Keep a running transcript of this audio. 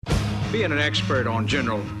Being an expert on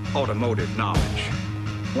general automotive knowledge,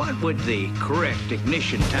 what would the correct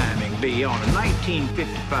ignition timing be on a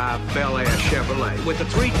 1955 Bel Air Chevrolet with a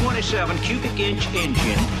 327 cubic inch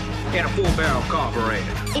engine and a 4-barrel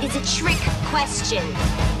carburetor? It is a trick question.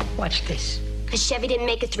 Watch this. Because Chevy didn't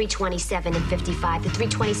make a 327 in 55. The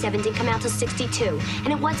 327 didn't come out till 62. And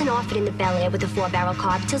it wasn't offered in the Bel Air with a 4-barrel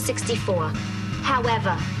carb till 64.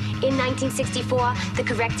 However, in 1964, the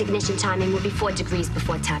correct ignition timing would be 4 degrees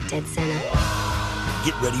before top dead center.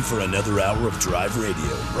 Get ready for another hour of Drive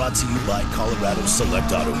Radio, brought to you by Colorado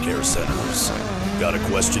Select Auto Care Centers. Got a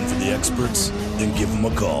question for the experts? Then give them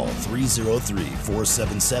a call,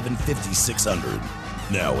 303-477-5600.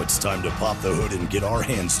 Now it's time to pop the hood and get our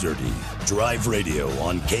hands dirty. Drive Radio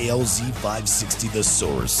on KLZ 560 The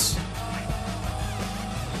Source.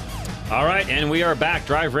 All right, and we are back.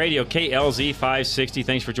 Drive Radio, KLZ 560.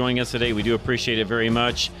 Thanks for joining us today. We do appreciate it very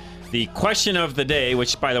much. The question of the day,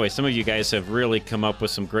 which, by the way, some of you guys have really come up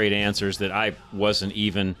with some great answers that I wasn't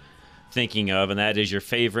even thinking of, and that is your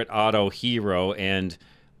favorite auto hero. And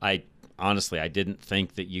I didn't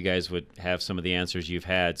think that you guys would have some of the answers you've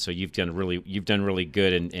had. So you've done really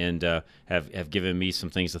good, and have given me some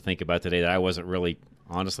things to think about today that I wasn't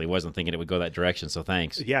thinking it would go that direction. So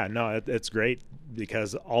thanks. Yeah, no, it's great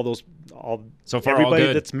because so far everybody all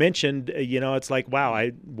good. That's mentioned, it's like, wow,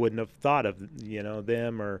 I wouldn't have thought of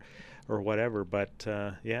them or whatever. But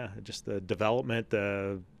just the development,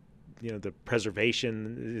 the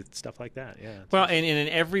preservation, stuff like that. Yeah. Well, and in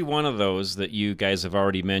every one of those that you guys have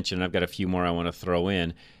already mentioned, I've got a few more I want to throw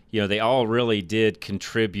in. They all really did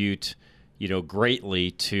contribute,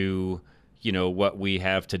 greatly to what we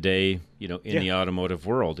have today, in the automotive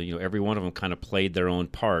world. Every one of them kind of played their own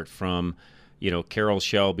part, from Carroll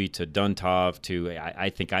Shelby to Duntov to,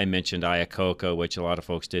 I think I mentioned Iacocca, which a lot of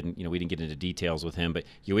folks didn't. We didn't get into details with him, but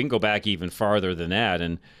we can go back even farther than that.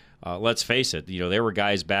 And let's face it, there were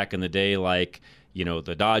guys back in the day like,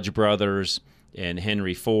 the Dodge brothers and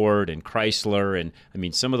Henry Ford and Chrysler. And I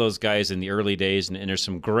mean, some of those guys in the early days, and there's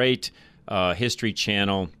some great History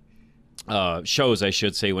Channel shows, I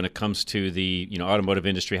should say, when it comes to the automotive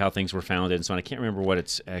industry, how things were founded and so on. I can't remember what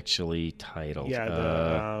it's actually titled.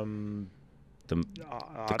 Yeah, the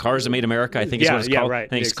Cars That Made America, I think is what it's called. Right. I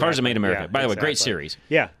think it's Cars That Made America. By the way, great series.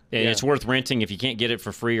 Yeah. And it's worth renting. If you can't get it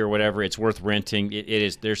for free or whatever, it's worth renting. It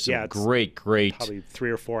is. There's some great. Probably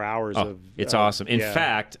 3 or 4 hours of. It's awesome. In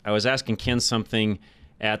fact, I was asking Ken something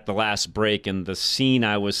at the last break, and the scene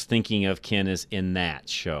I was thinking of, Ken, is in that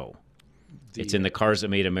show. It's in the Cars That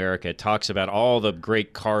Made America. It talks about all the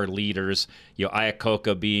great car leaders.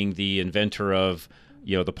 Iacocca being the inventor of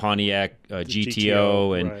the Pontiac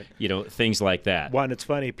GTO and right. Things like that. Well, and it's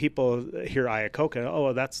funny, people hear Iacocca,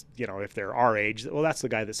 oh, that's if they're our age, well, that's the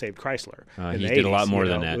guy that saved Chrysler. He did a lot more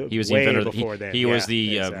than that. He was the inventor. Before then. He was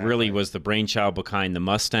the really was the brainchild behind the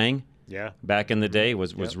Mustang. Yeah. Back in the day,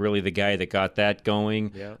 was really the guy that got that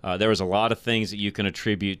going. Yeah. There was a lot of things that you can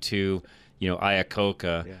attribute to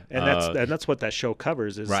Iacocca. Yeah. And that's what that show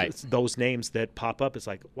covers is right. It's those names that pop up. It's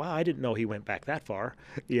like, wow, I didn't know he went back that far,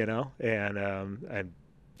 and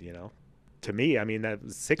to me, I mean, that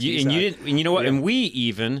was 60s. And you know what? And we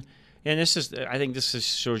even, and I think this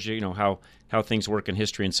shows you, how things work in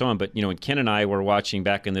history and so on. But, and Ken and I were watching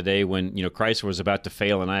back in the day when, Chrysler was about to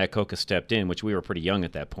fail and Iacocca stepped in, which we were pretty young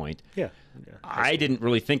at that point. Yeah. I didn't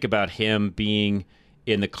really think about him being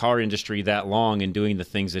in the car industry that long and doing the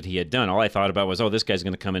things that he had done. All I thought about was, this guy's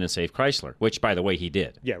going to come in and save Chrysler, which, by the way, he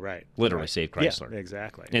did. Yeah, right. Literally saved Chrysler. Yeah,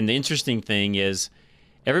 exactly. And the interesting thing is,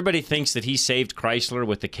 everybody thinks that he saved Chrysler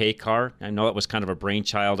with the K car. I know it was kind of a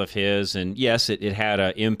brainchild of his, and yes, it had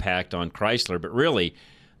an impact on Chrysler, but really,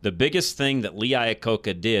 the biggest thing that Lee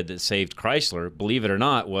Iacocca did that saved Chrysler, believe it or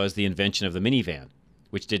not, was the invention of the minivan,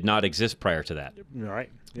 which did not exist prior to that. All right.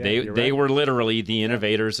 Yeah, they were literally the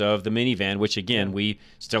innovators of the minivan, which, again, we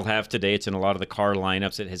still have today. It's in a lot of the car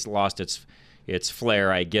lineups. It has lost its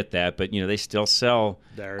flair. I get that. But, they still sell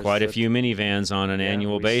quite a few minivans on an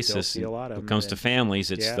annual basis. Still see a lot of when it comes to families,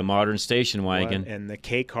 it's the modern station wagon. And the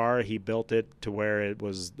K car, he built it to where it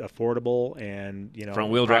was affordable and,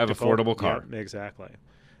 front-wheel drive affordable car. Yeah, exactly.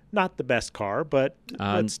 Not the best car, but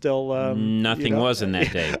still nothing was in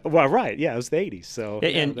that day. Well, right, yeah, it was the 80s. So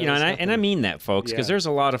I mean that, folks, because there's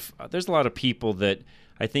a lot of people that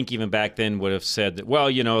I think even back then would have said that, well,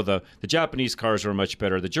 the Japanese cars were much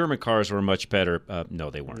better, the German cars were much better. No,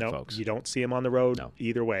 they weren't, folks. You don't see them on the road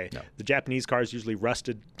either way. No. The Japanese cars usually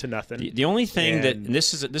rusted to nothing. The only thing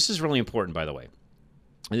this is really important, by the way.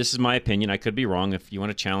 This is my opinion. I could be wrong. If you want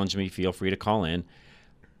to challenge me, feel free to call in.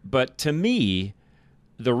 But to me,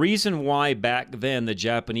 the reason why back then the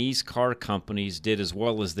Japanese car companies did as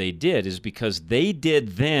well as they did is because they did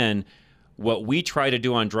then what we try to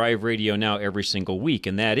do on Drive Radio now every single week,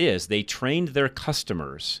 and that is they trained their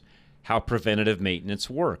customers how preventative maintenance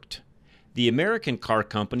worked. The American car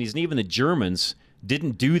companies and even the Germans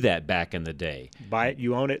didn't do that back in the day. Buy it,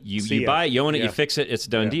 you own it. You buy it, you own it, Yeah. you fix it, it's a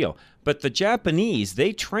done deal. But the Japanese,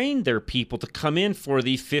 they trained their people to come in for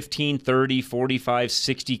the 15, 30, 45,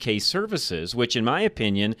 60K services, which in my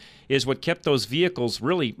opinion is what kept those vehicles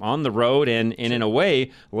really on the road and in a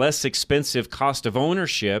way, less expensive cost of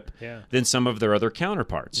ownership than some of their other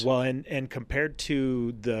counterparts. Well, and compared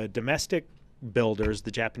to the domestic builders,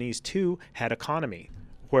 the Japanese too had economy.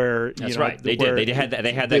 Where That's right. They did. They had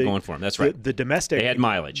that going for them. That's right. The domestic. They had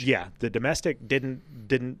mileage. Yeah, the domestic didn't.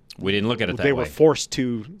 We didn't look at it that way. They were forced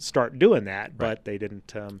to start doing that, but they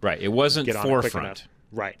didn't. Right. It wasn't get on it quick forefront. enough.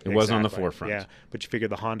 Right. It wasn't on the forefront. Yeah, but you figure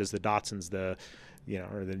the Hondas, the Datsuns,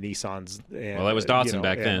 or the Nissans. And, well, that was Datsun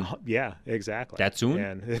back then. Yeah, exactly.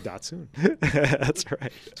 Datsun? And Datsun. That's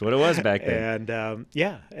right. That's what it was back then. And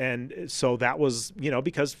and so that was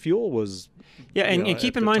because fuel was. Yeah, and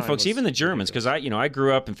keep in mind, folks, even the Germans, because I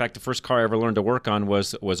grew up. In fact, the first car I ever learned to work on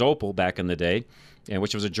was Opel back in the day, and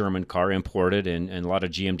which was a German car imported, and a lot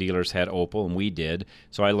of GM dealers had Opel, and we did.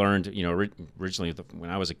 So I learned, originally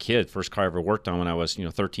when I was a kid, first car I ever worked on when I was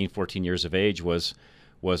 13, 14 years of age was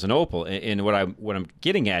an Opel. And what I'm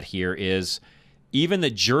getting at here is even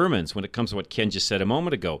the Germans, when it comes to what Ken just said a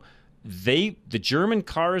moment ago, the German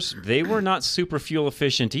cars, they were not super fuel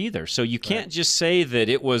efficient either. So you can't just say that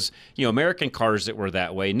it was American cars that were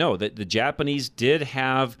that way. No, that the Japanese did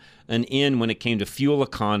have an in when it came to fuel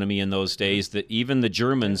economy in those days that even the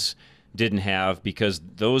Germans didn't have, because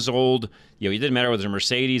those old, it didn't matter whether it was a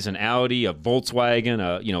Mercedes, an Audi, a Volkswagen,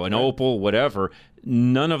 an Opel, whatever.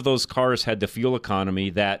 None of those cars had the fuel economy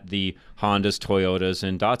that the Hondas, Toyotas,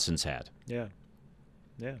 and Datsuns had. Yeah.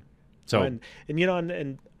 So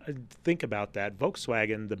and think about that.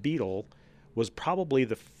 Volkswagen, the Beetle, was probably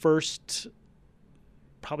the first,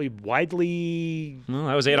 widely. Well,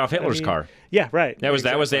 that was Adolf Hitler's car. Yeah, right. That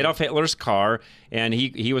was Adolf Hitler's car, and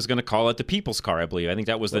he was going to call it the People's Car, I believe. I think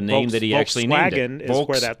that was the name that he actually named it.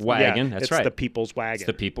 Volkswagen, that's right. It's the People's Wagon. It's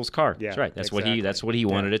the People's Car. Yeah, that's right. That's exactly. what he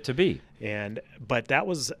wanted it to be. But that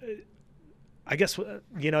was, I guess,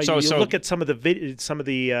 you look at some of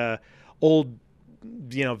the old,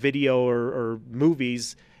 video or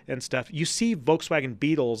movies and stuff. You see Volkswagen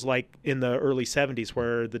Beetles like in the early 70s,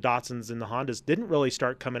 where the Datsuns and the Hondas didn't really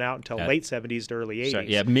start coming out until late 70s to early 80s. So,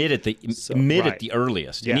 yeah, mid at the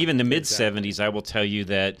earliest. Yeah, and even the mid 70s, I will tell you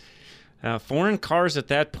that foreign cars at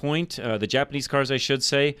that point, the Japanese cars, I should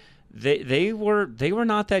say, they were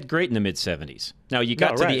not that great in the mid 70s. Now you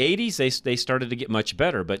got to the 80s, they started to get much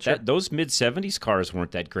better, but those mid 70s cars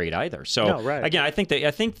weren't that great either. So again, I think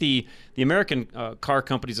the American car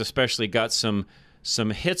companies especially got some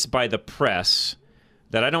hits by the press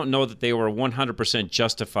that I don't know that they were 100%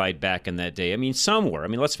 justified back in that day. I mean, some were. I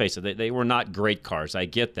mean, let's face it, they were not great cars. I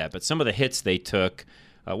get that, but some of the hits they took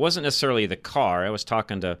wasn't necessarily the car. I was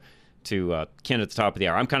talking to Ken at the top of the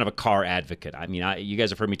hour. I'm kind of a car advocate. I mean, you guys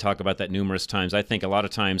have heard me talk about that numerous times. I think a lot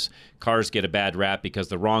of times cars get a bad rap because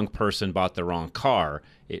the wrong person bought the wrong car.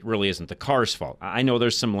 It really isn't the car's fault. I know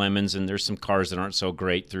there's some lemons and there's some cars that aren't so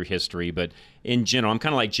great through history, but in general, I'm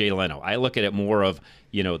kind of like Jay Leno. I look at it more of,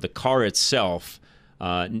 the car itself,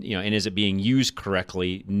 and is it being used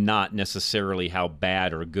correctly, not necessarily how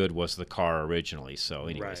bad or good was the car originally. So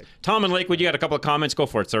anyways, Tom in Lakewood, you got a couple of comments. Go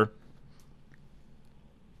for it, sir.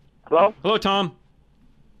 Hello? Hello, Tom.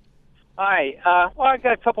 Hi. I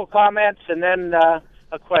got a couple comments and then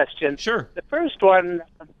a question. Sure. The first one,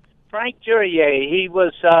 Frank Jurier, he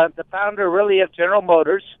was the founder, really, of General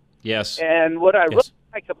Motors. Yes. And what I really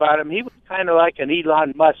like about him, he was kind of like an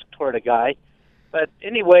Elon Musk sort of guy. But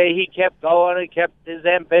anyway, he kept going and kept his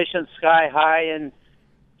ambitions sky high and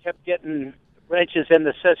kept getting wrenches in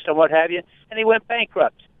the system, what have you, and he went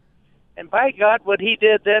bankrupt. And by God, what he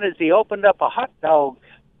did then is he opened up a hot dog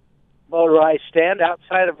motorized stand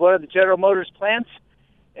outside of one of the General Motors plants,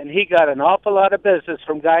 and he got an awful lot of business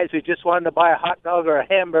from guys who just wanted to buy a hot dog or a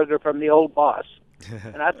hamburger from the old boss.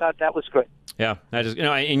 And I thought that was great. Yeah, that is.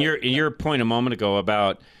 In your point a moment ago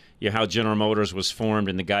about how General Motors was formed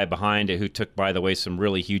and the guy behind it who took, by the way, some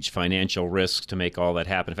really huge financial risks to make all that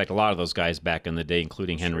happen. In fact, a lot of those guys back in the day,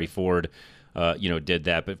 including Henry Ford, did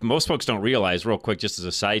that. But most folks don't realize, real quick, just as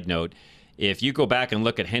a side note, if you go back and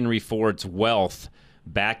look at Henry Ford's wealth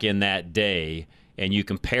back in that day, and you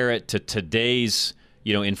compare it to today's,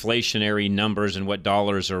 inflationary numbers and what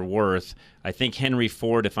dollars are worth, I think Henry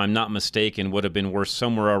Ford, if I'm not mistaken, would have been worth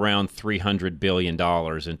somewhere around $300 billion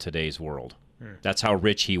in today's world. That's how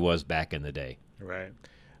rich he was back in the day. Right.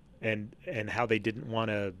 And how they didn't want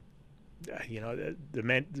to the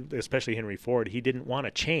man, especially Henry Ford, he didn't want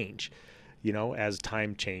to change, as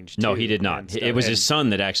time changed. No, he did not. It was his son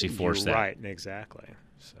that actually forced that. Right, exactly.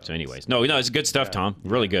 So anyways, no, it's good stuff, Tom.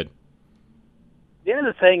 Really good. The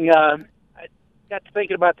other thing, I got to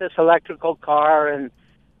thinking about this electrical car and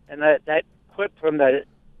that quip from the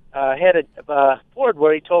head of Ford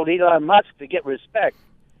where he told Elon Musk to get respect.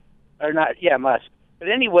 Or not, yeah, Musk. But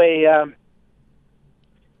anyway,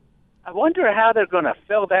 I wonder how they're going to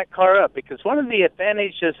fill that car up, because one of the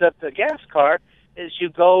advantages of the gas car is you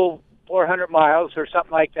go 400 miles or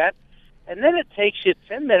something like that, and then it takes you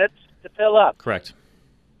 10 minutes to fill up. Correct.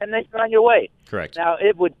 And then you're on your way. Correct. Now,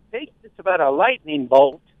 it would take just about a lightning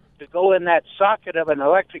bolt to go in that socket of an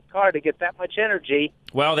electric car to get that much energy.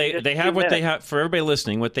 Well, they have what they have. For everybody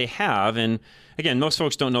listening, what they have, and again, most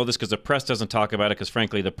folks don't know this because the press doesn't talk about it, because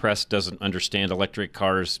frankly, the press doesn't understand electric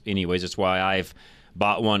cars anyways. It's why I've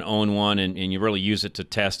bought one, own one, and you really use it to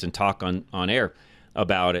test and talk on air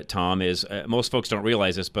about it, Tom, is most folks don't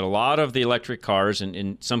realize this, but a lot of the electric cars, and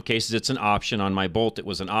in some cases it's an option. On my Bolt, it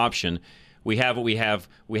was an option. We have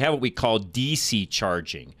what we call DC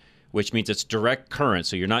charging, which means it's direct current.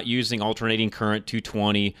 So you're not using alternating current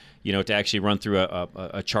 220, to actually run through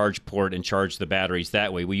a charge port and charge the batteries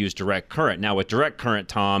that way. We use direct current. Now with direct current,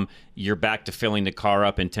 Tom, you're back to filling the car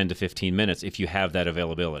up in 10 to 15 minutes if you have that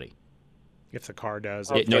availability. If the car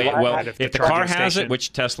does. If the car has it,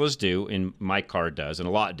 which Teslas do, and my car does, and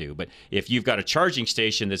a lot do, but if you've got a charging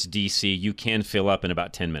station that's DC, you can fill up in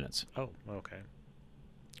about 10 minutes. Oh, okay.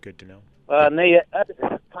 Good to know. And the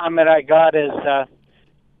other comment I got is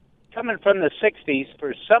coming from the 60s,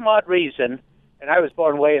 for some odd reason, and I was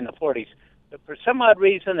born way in the 40s, but for some odd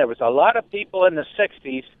reason there was a lot of people in the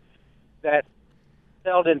 60s that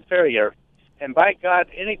felt inferior. And by God,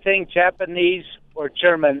 anything Japanese or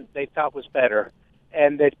German they thought was better,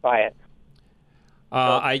 and they'd buy it.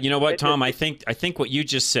 You know what, Tom? I think what you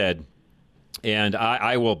just said, and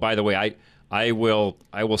I will. By the way, I will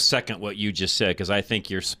second what you just said, because I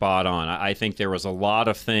think you're spot on. I think there was a lot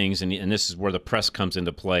of things, and this is where the press comes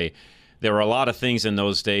into play. There were a lot of things in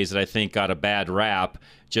those days that I think got a bad rap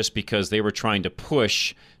just because they were trying to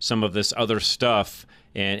push some of this other stuff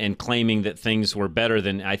and claiming that things were better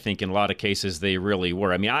than I think in a lot of cases they really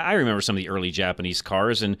were. I mean, I remember some of the early Japanese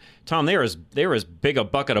cars, and Tom, they were as big a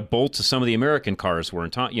bucket of bolts as some of the American cars were.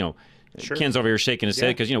 And Tom, Sure. Ken's over here shaking his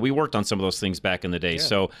head because we worked on some of those things back in the day. Yeah.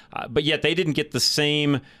 So, but yet they didn't get the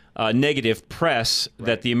same negative press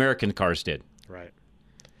that the American cars did. Right.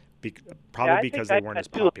 Probably because they weren't as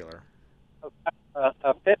popular. A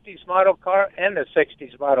 50s model car and a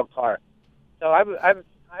 60s model car. So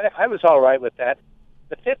I was all right with that.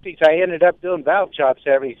 The 50s, I ended up doing valve jobs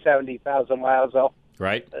every 70,000 miles, though.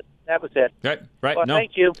 Right. But that was it. Right. Well, no.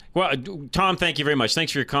 Thank you. Well, Tom, thank you very much.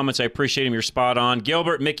 Thanks for your comments. I appreciate them. You're spot on.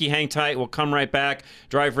 Gilbert, Mickey, hang tight. We'll come right back.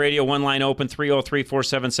 Drive Radio, one line open,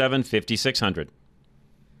 303-477-5600.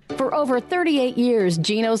 For over 38 years,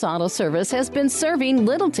 Gino's Auto Service has been serving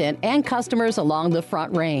Littleton and customers along the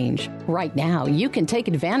Front Range. Right now, you can take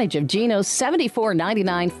advantage of Gino's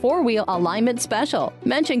 $74.99 four-wheel alignment special.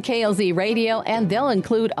 Mention KLZ Radio and they'll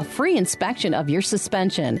include a free inspection of your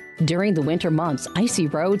suspension. During the winter months, icy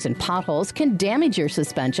roads and potholes can damage your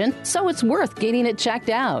suspension, so it's worth getting it checked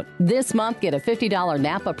out. This month, get a $50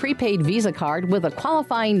 Napa prepaid Visa card with a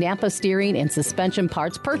qualifying Napa steering and suspension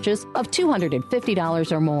parts purchase of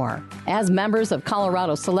 $250 or more. As members of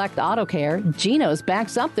Colorado Select Auto Care, Gino's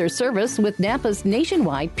backs up their service with Napa's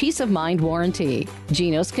nationwide peace of mind warranty.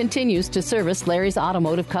 Gino's continues to service Larry's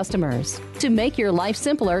automotive customers. To make your life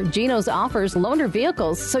simpler, Gino's offers loaner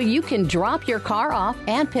vehicles so you can drop your car off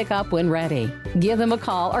and pick up when ready. Give them a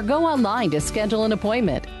call or go online to schedule an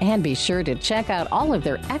appointment. And be sure to check out all of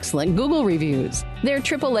their excellent Google reviews. They're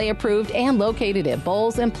AAA approved and located at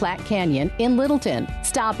Bowles and Platte Canyon in Littleton.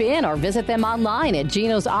 Stop in or visit them online at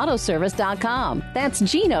Gino'sAutoservice.com. That's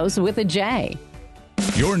Gino's with a J.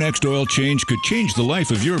 Your next oil change could change the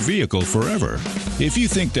life of your vehicle forever. If you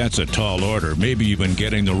think that's a tall order, maybe you've been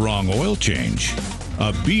getting the wrong oil change.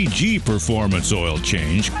 A BG Performance oil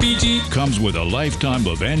change comes with a lifetime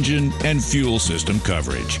of engine and fuel system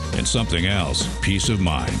coverage. And something else, peace of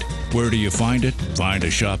mind. Where do you find it? Find a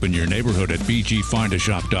shop in your neighborhood at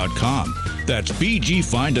bgfindashop.com. That's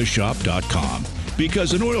bgfindashop.com.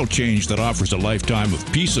 Because an oil change that offers a lifetime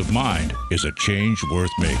of peace of mind is a change worth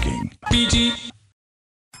making. BG.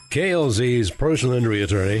 KLZ's personal injury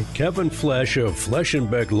attorney, Kevin Flesh of Flesh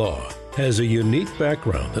 & Beck Law, has a unique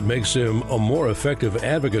background that makes him a more effective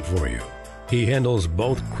advocate for you. He handles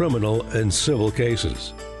both criminal and civil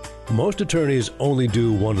cases. Most attorneys only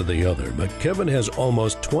do one or the other, but Kevin has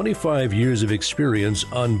almost 25 years of experience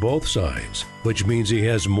on both sides, which means he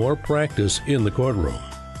has more practice in the courtroom.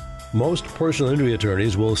 Most personal injury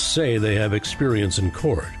attorneys will say they have experience in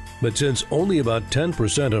court, but since only about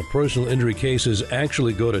 10% of personal injury cases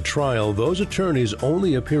actually go to trial, those attorneys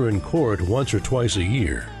only appear in court once or twice a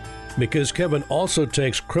year. Because Kevin also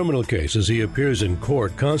takes criminal cases, he appears in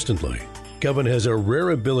court constantly. Kevin has a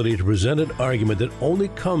rare ability to present an argument that only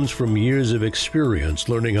comes from years of experience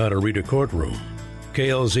learning how to read a courtroom.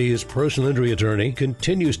 KLZ's personal injury attorney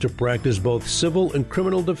continues to practice both civil and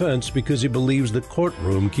criminal defense because he believes the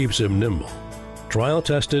courtroom keeps him nimble. Trial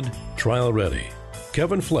tested, trial ready.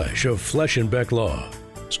 Kevin Flesh of Flesh and Beck Law.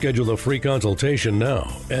 Schedule a free consultation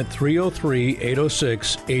now at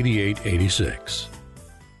 303-806-8886.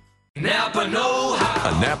 Napa know-how.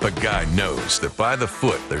 A Napa guy knows that by the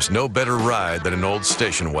foot, there's no better ride than an old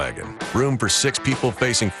station wagon. Room for 6 people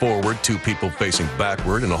facing forward, 2 people facing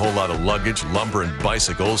backward, and a whole lot of luggage, lumber, and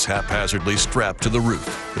bicycles haphazardly strapped to the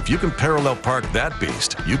roof. If you can parallel park that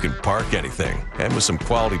beast, you can park anything. And with some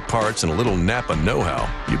quality parts and a little Napa know-how,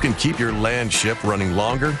 you can keep your land ship running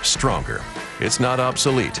longer, stronger. It's not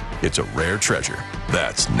obsolete. It's a rare treasure.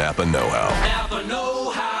 That's Napa know-how. Napa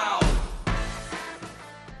know-how.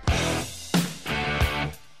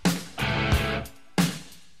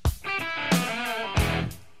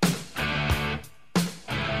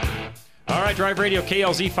 All right, Drive Radio,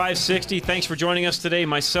 KLZ 560. Thanks for joining us today.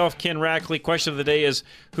 Myself, Ken Rackley. Question of the day is,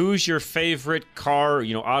 who's your favorite car,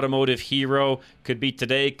 automotive hero? Could be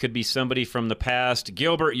today, could be somebody from the past.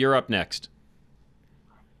 Gilbert, you're up next.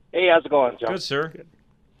 Hey, how's it going, Joe? Good, sir. Good.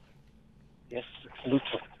 Yes,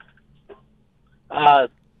 I've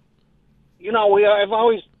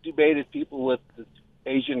always debated people with the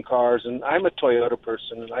Asian cars, and I'm a Toyota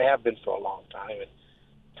person, and I have been for a long time.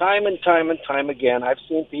 And time again, I've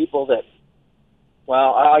seen people that,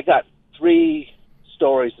 I got 3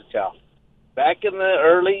 stories to tell. Back in the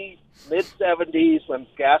early, mid-'70s, when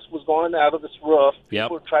gas was going out of this roof,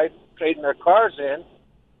 people tried trading their cars in,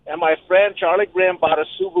 and my friend Charlie Grimm bought a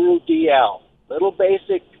Subaru DL, little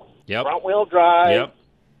basic front-wheel drive. Yep.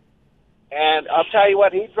 And I'll tell you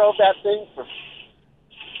what, he drove that thing for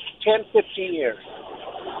 10, 15 years.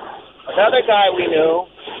 Another guy we knew,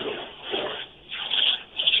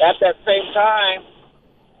 at that same time,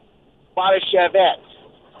 bought a Chevette.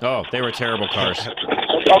 Oh, they were terrible cars.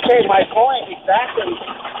 Okay, my point, exactly.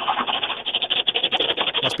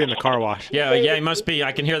 Must be in the car wash. Yeah, he must be.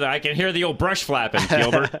 I can hear that. I can hear the old brush flapping,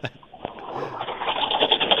 Gilbert.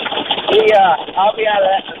 I'll be out of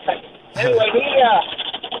that in a second. Anyway,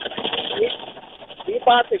 he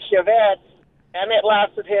bought the Chevette, and it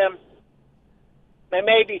lasted him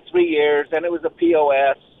maybe 3 years, and it was a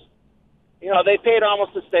POS. They paid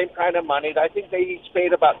almost the same kind of money. I think they each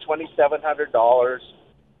paid about $2,700.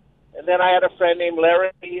 And then I had a friend named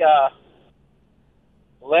Larry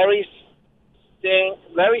Sting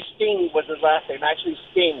was his last name, actually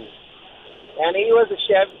Sting. And he was a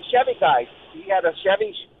Chevy guy. He had a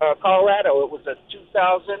Chevy Colorado. It was a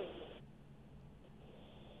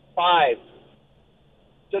 2005.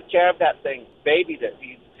 Took care of that thing, babied it.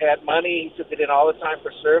 He had money. He took it in all the time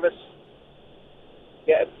for service.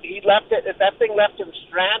 Yeah, he left it. That thing left him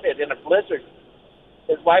stranded in a blizzard.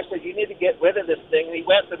 His wife said, "You need to get rid of this thing." And he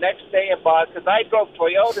went the next day and bought, because I drove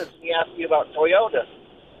Toyotas, and he asked me about Toyota.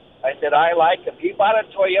 I said, I like him. He bought a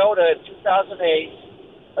Toyota in 2008,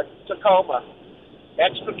 a Tacoma,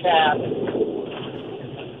 extra cab.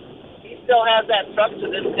 He still has that truck to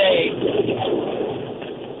this day.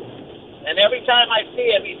 And every time I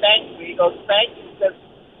see him, he thanks me. He goes, "Thank you." He says,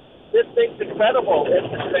 "This thing's incredible.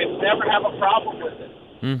 They never have a problem with it."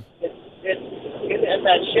 It's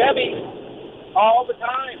that Chevy all the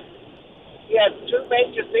time. He had 2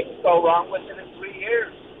 major things go wrong with it in 3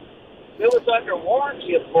 years. It was under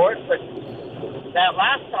warranty, of course, but that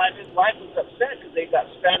last time his wife was upset because they got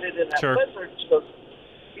stranded in that blizzard. She goes,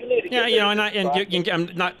 "You need to get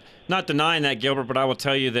I'm not denying that, Gilbert, but I will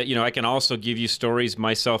tell you that, I can also give you stories,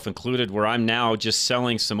 myself included, where I'm now just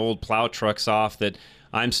selling some old plow trucks off that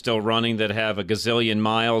I'm still running that have a gazillion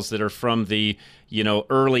miles that are from the,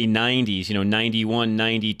 early 90s, 91,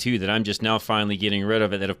 92, that I'm just now finally getting rid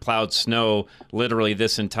of it, that have plowed snow literally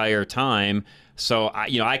this entire time. So,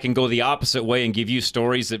 I can go the opposite way and give you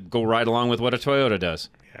stories that go right along with what a Toyota does.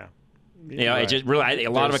 Yeah. It just really,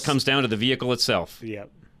 a lot of it comes down to the vehicle itself. Yep,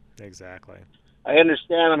 exactly. I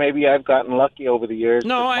understand. Maybe I've gotten lucky over the years.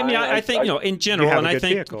 No, I think, in general, and I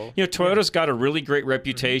think, vehicle. Toyota's got a really great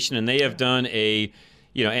reputation, and they have done a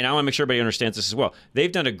and I want to make sure everybody understands this as well.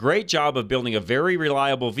 They've done a great job of building a very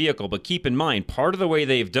reliable vehicle, but keep in mind, part of the way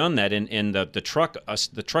they've done that in the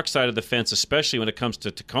truck side of the fence, especially when it comes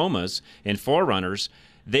to Tacomas and 4Runners,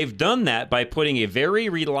 they've done that by putting a very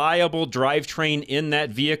reliable drivetrain in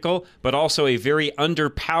that vehicle, but also a very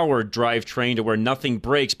underpowered drivetrain to where nothing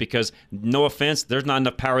breaks because, no offense, there's not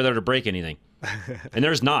enough power there to break anything. And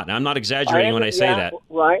there's not. I'm not exaggerating when I say that.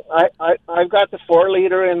 Right. I've got the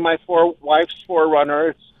 4-liter in my wife's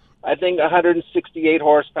 4Runner. It's, I think, 168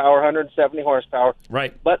 horsepower, 170 horsepower.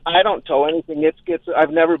 Right. But I don't tow anything.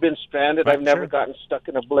 I've never been stranded. Right, I've never gotten stuck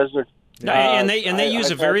in a blizzard. No, and they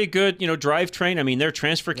use a very good drivetrain. I mean, their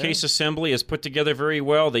transfer case assembly is put together very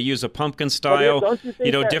well. They use a pumpkin style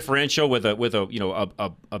differential with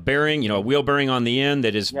a bearing, a wheel bearing on the end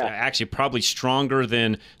that is actually probably stronger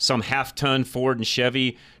than some half-ton Ford and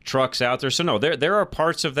Chevy trucks out there. So no, there are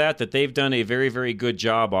parts of that they've done a very, very good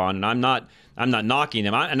job on, and I'm not knocking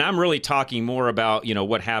them. I'm really talking more about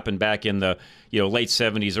what happened back in the late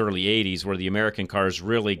 70s, early 80s, where the American cars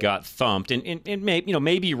really got thumped, and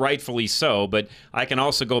maybe rightfully so. But I can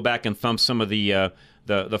also go back and thump some of the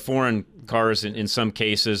foreign cars in some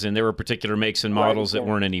cases, and there were particular makes and models that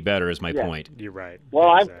weren't any better. Is my point. You're right.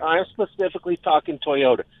 Well, exactly. I'm specifically talking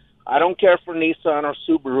Toyota. I don't care for Nissan or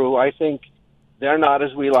Subaru. I think they're not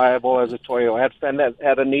as reliable as a Toyota. I had a friend that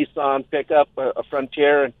had a Nissan pickup, a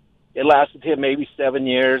Frontier, and it lasted him maybe 7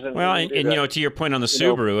 years. And to your point on the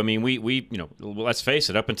Subaru, I mean, we let's face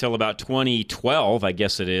it, up until about 2012, I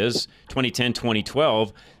guess it is, 2010,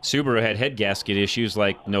 2012, Subaru had head gasket issues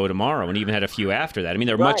like no tomorrow, and even had a few after that. I mean,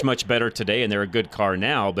 they're much, much better today, and they're a good car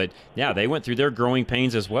now, but yeah, they went through their growing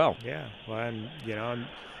pains as well. Yeah, well,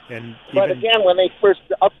 but again, when they first,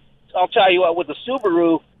 I'll tell you what, with the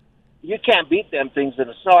Subaru, you can't beat them things in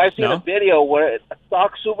the snow. I've seen a video where a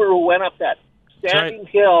stock Subaru went up that standing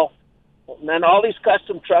hill, and then all these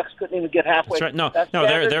custom trucks couldn't even get halfway. That's right.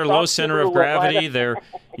 No, they're low center of gravity. They're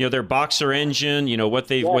their boxer engine. What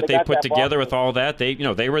they put together with all that. They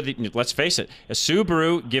were let's face it. A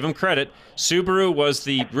Subaru, give them credit. Subaru was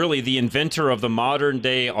really the inventor of the modern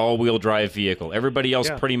day all-wheel drive vehicle. Everybody else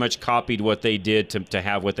pretty much copied what they did to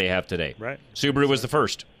have what they have today. Right. Subaru was the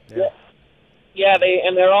first. Yeah,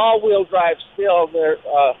 they're all-wheel drive still. They're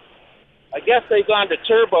I guess they've gone to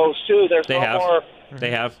turbos too.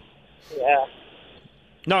 They have. Yeah.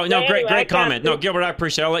 No, great comment. No, Gilbert, I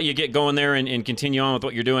appreciate it. I'll let you get going there and continue on with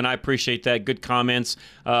what you're doing. I appreciate that. Good comments.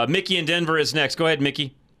 Mickey in Denver is next. Go ahead,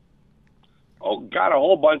 Mickey. Oh, got a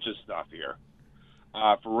whole bunch of stuff here.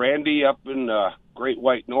 For Randy up in Great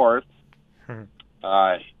White North,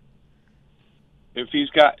 if he's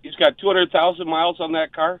got 200,000 miles on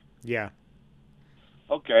that car? Yeah.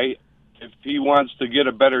 Okay. If he wants to get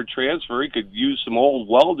a better transfer, he could use some old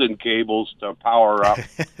Weldon cables to power up.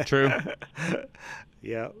 True.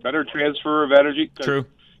 Yeah. Better transfer of energy. True.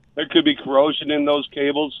 There could be corrosion in those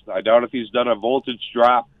cables. I doubt if he's done a voltage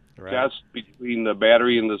drop test between the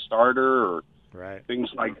battery and the starter or things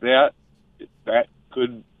like that. That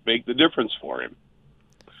could make the difference for him.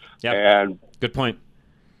 Yeah. And good point.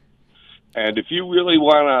 And if you really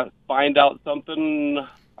want to find out something,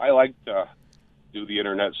 I like to do the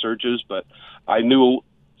internet searches, but I knew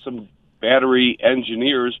some battery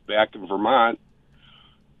engineers back in Vermont,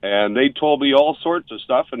 and they told me all sorts of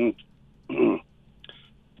stuff. And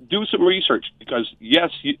do some research, because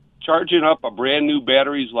yes, charging up a brand new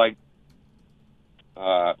battery is like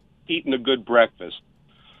eating a good breakfast.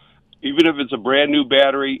 Even if it's a brand new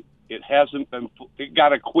battery, it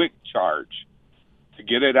got a quick charge to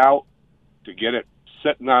get it out, to get it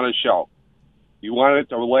sitting on a shelf. You want it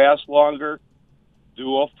to last longer,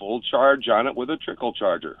 do a full charge on it with a trickle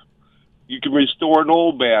charger. You can restore an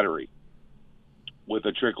old battery with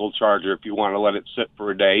a trickle charger if you want to let it sit for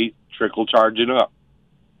a day, trickle charge it up.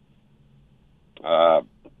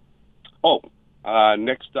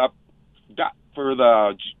 Next up,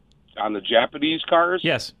 on the Japanese cars.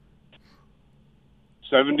 Yes.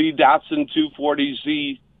 70 Datsun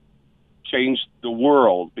 240Z changed the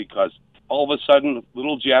world, because all of a sudden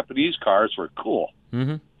little Japanese cars were cool.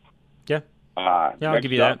 Mm-hmm. Yeah. I'll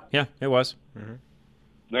give you that. Yeah, it was. Mm-hmm.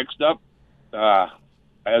 Next up,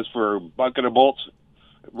 as for bucket of bolts,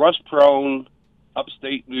 rust-prone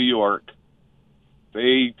upstate New York,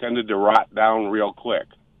 they tended to rot down real quick.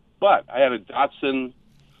 But I had a Datsun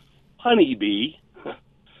Honeybee,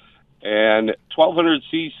 and 1,200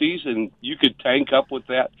 cc's, and you could tank up with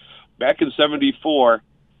that. Back in '74,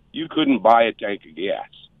 you couldn't buy a tank of gas.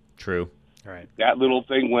 True. All right. That little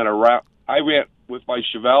thing went around. I ran with my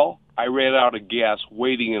Chevelle. I ran out of gas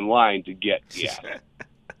waiting in line to get gas.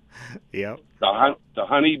 Yep. The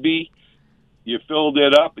Honeybee, you filled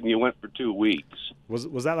it up and you went for 2 weeks.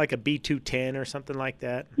 Was that like a B210 or something like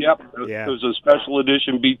that? Yep. Yeah. It was a special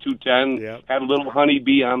edition B210. Yep. Had a little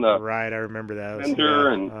honeybee on the right. I remember that. fender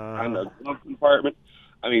and on the glove compartment.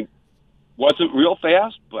 I mean, wasn't real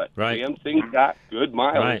fast, but damn thing got good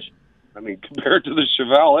mileage. Right. I mean, compared to the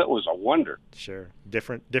Chevelle, it was a wonder. Sure.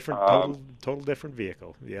 Different, total different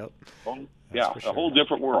vehicle. Yep. Yeah, a whole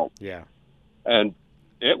different world. Yeah. And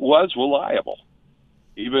it was reliable.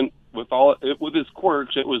 Even with with its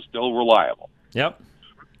quirks, it was still reliable. Yep.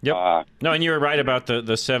 No, and you were right about the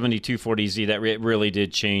 7240Z. That really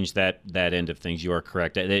did change that end of things. You are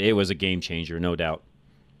correct. It was a game changer, no doubt.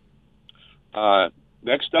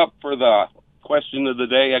 Next up for the question of the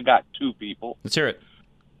day, I got two people. Let's hear it.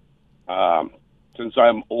 Since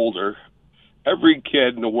I'm older, every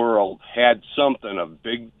kid in the world had something of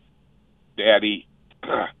Big Daddy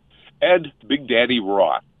Ed, Big Daddy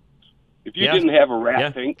Roth. If you didn't have a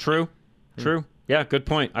rat tank, true. Yeah, good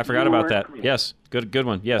point. I forgot about that. Yes, good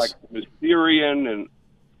one. Yes, like Mysterian and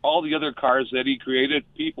all the other cars that he created.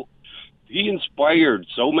 He inspired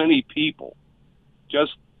so many people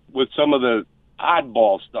just with some of the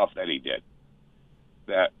oddball stuff that he did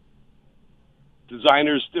that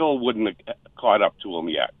designers still wouldn't have caught up to him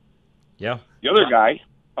yet. Yeah. The other guy,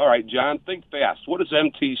 all right, John, think fast. What does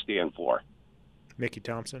MT stand for? Mickey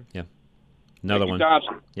Thompson. Yeah. Another Mickey one.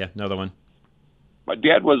 Thompson. Yeah, another one. My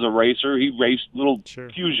dad was a racer. He raced little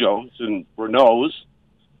Peugeots and Renaults.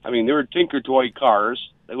 I mean, they were Tinker Toy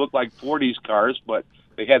cars. They looked like 40s cars, but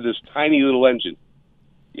they had this tiny little engine.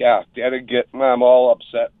 Yeah, Dad would get Mom all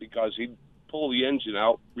upset because he'd pull the engine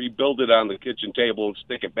out, rebuild it on the kitchen table, and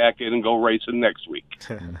stick it back in and go racing next week.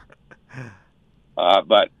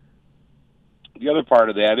 But the other part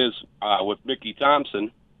of that is with Mickey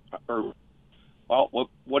Thompson,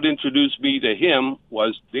 what introduced me to him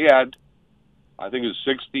was Dad, I think it was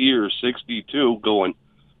 60 or 62, going,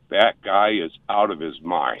 that guy is out of his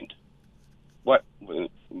mind.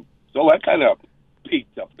 So that kind of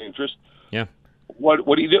piqued up interest. Yeah. What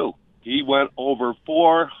did he do? He went over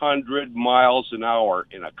 400 miles an hour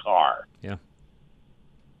in a car. Yeah.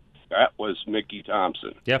 That was Mickey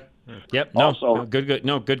Thompson. Yep. No, Also, good.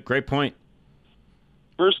 No, good. Great point.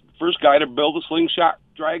 First guy to build a slingshot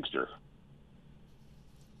dragster.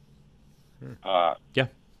 Yeah.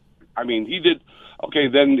 I mean, he did. Okay,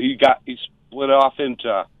 then he split off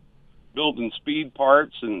into building speed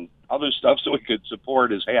parts and other stuff so he could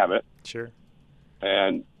support his habit. Sure.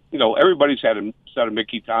 And everybody's had a set of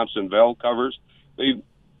Mickey Thompson valve covers. They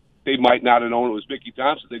might not have known it was Mickey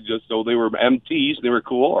Thompson. They just know they were MTs. They were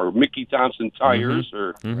cool, or Mickey Thompson tires,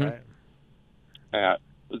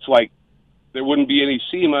 it's like there wouldn't be any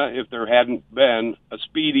SEMA if there hadn't been a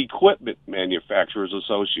Speed Equipment Manufacturers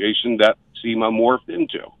Association that SEMA morphed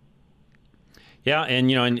into. Yeah, and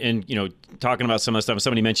talking about some of the stuff,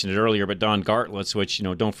 somebody mentioned it earlier, but Don Gartlitz, which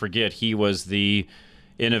don't forget, he was the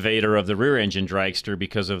innovator of the rear-engine dragster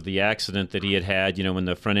because of the accident that he had when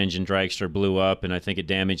the front-engine dragster blew up, and I think it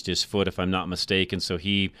damaged his foot, if I'm not mistaken. So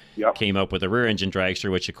he came up with a rear-engine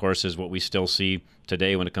dragster, which, of course, is what we still see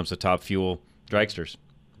today when it comes to top fuel dragsters.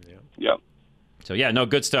 Yep. So, yeah, no,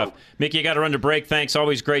 good stuff. Mickey, you got to run to break. Thanks.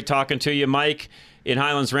 Always great talking to you. Mike in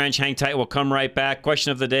Highlands Ranch, hang tight. We'll come right back.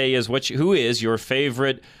 Question of the day is, who is your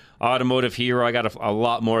favorite automotive hero? I got a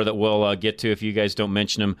lot more that we'll get to. If you guys don't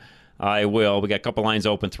mention them, I will. We got a couple lines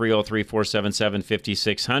open,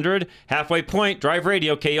 303-477-5600. Halfway Point, Drive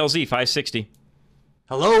Radio, KLZ 560.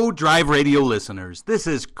 Hello, Drive Radio listeners. This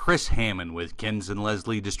is Chris Hammond with Kens and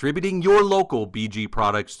Leslie Distributing, your local BG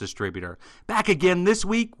Products distributor. Back again this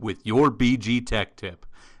week with your BG Tech Tip.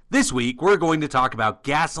 This week, we're going to talk about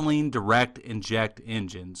gasoline direct inject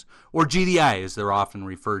engines, or GDI as they're often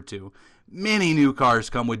referred to. Many new cars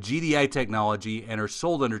come with GDI technology and are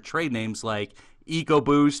sold under trade names like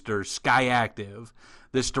EcoBoost or SkyActiv.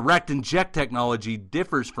 This direct inject technology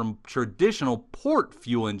differs from traditional port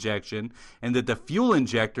fuel injection in that the fuel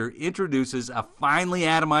injector introduces a finely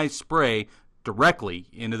atomized spray directly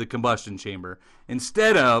into the combustion chamber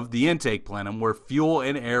instead of the intake plenum where fuel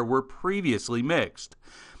and air were previously mixed.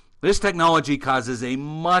 This technology causes a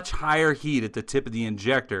much higher heat at the tip of the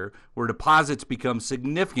injector where deposits become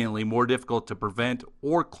significantly more difficult to prevent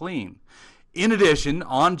or clean. In addition,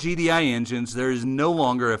 on GDI engines, there is no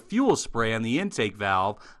longer a fuel spray on the intake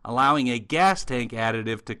valve, allowing a gas tank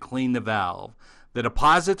additive to clean the valve. The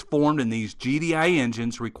deposits formed in these GDI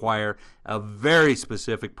engines require a very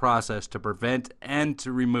specific process to prevent and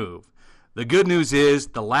to remove. The good news is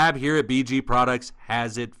the lab here at BG Products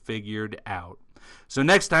has it figured out. So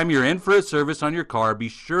next time you're in for a service on your car, be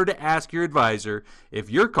sure to ask your advisor if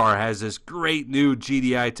your car has this great new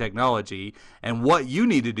GDI technology and what you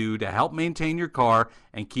need to do to help maintain your car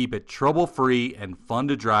and keep it trouble-free and fun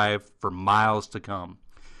to drive for miles to come.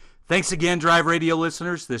 Thanks again, Drive Radio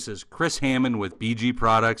listeners. This is Chris Hammond with BG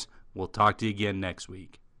Products. We'll talk to you again next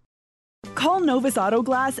week. Call Novus Auto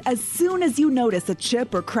Glass as soon as you notice a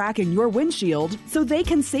chip or crack in your windshield so they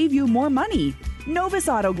can save you more money. Novus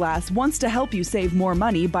Auto Glass wants to help you save more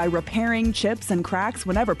money by repairing chips and cracks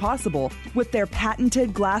whenever possible. With their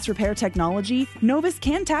patented glass repair technology, Novus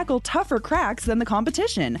can tackle tougher cracks than the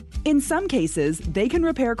competition. In some cases, they can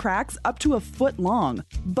repair cracks up to a foot long,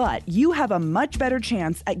 but you have a much better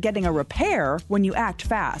chance at getting a repair when you act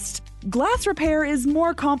fast. Glass repair is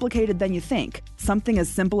more complicated than you think. Something as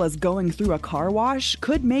simple as going through a car wash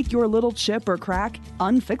could make your little chip or crack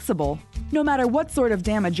unfixable. No matter what sort of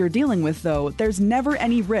damage you're dealing with, though, there's never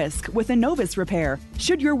any risk with a Novus repair.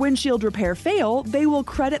 Should your windshield repair fail, they will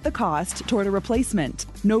credit the cost toward a replacement.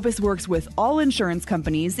 Novus works with all insurance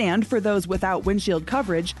companies, and for those without windshield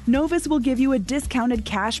coverage, Novus will give you a discounted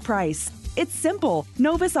cash price. It's simple.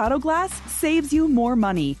 Novus Auto Glass saves you more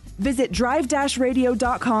money. Visit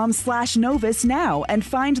drive-radio.com/Novus now and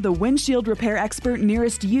find the windshield repair expert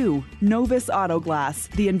nearest you. Novus Auto Glass,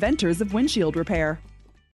 the inventors of windshield repair.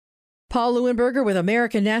 Paul Leuenberger with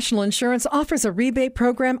American National Insurance offers a rebate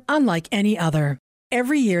program unlike any other.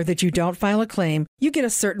 Every year that you don't file a claim, you get a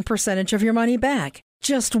certain percentage of your money back.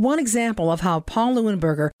 Just one example of how Paul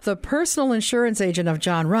Leuenberger, the personal insurance agent of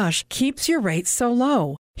John Rush, keeps your rates so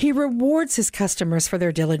low. He rewards his customers for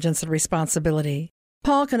their diligence and responsibility.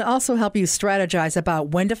 Paul can also help you strategize about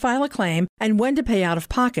when to file a claim and when to pay out of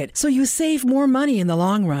pocket so you save more money in the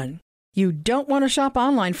long run. You don't want to shop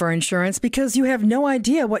online for insurance because you have no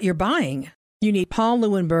idea what you're buying. You need Paul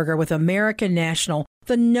Leuenberger with American National,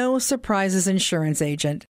 the no surprises insurance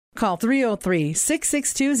agent. Call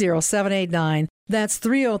 303-662-0789. That's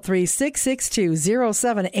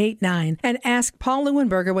 303-662-0789 and ask Paul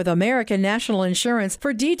Leuenberger with American National Insurance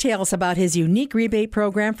for details about his unique rebate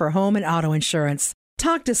program for home and auto insurance.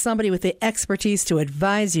 Talk to somebody with the expertise to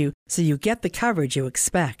advise you so you get the coverage you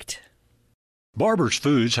expect. Barber's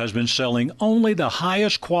Foods has been selling only the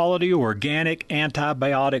highest quality organic,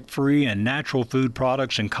 antibiotic-free, and natural food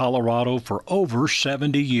products in Colorado for over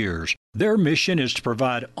 70 years. Their mission is to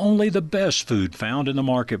provide only the best food found in the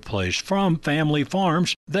marketplace from family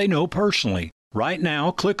farms they know personally. Right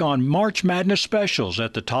now, click on March Madness Specials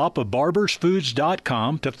at the top of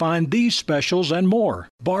barbersfoods.com to find these specials and more.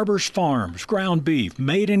 Barber's Farms, ground beef,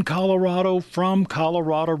 made in Colorado, from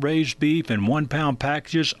Colorado raised beef in 1-pound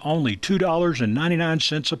packages, only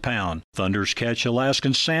 $2.99 a pound. Thunder's Catch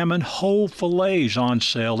Alaskan Salmon, whole fillets on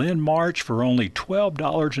sale in March for only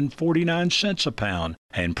 $12.49 a pound.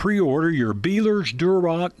 And pre-order your Beeler's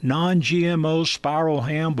Duroc non-GMO spiral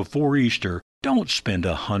ham before Easter. Don't spend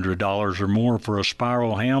 $100 or more for a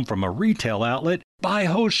spiral ham from a retail outlet. Buy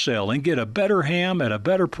wholesale and get a better ham at a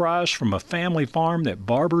better price from a family farm that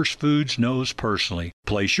Barber's Foods knows personally.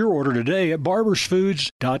 Place your order today at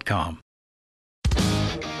barbersfoods.com.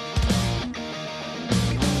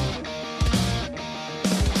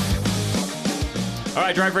 All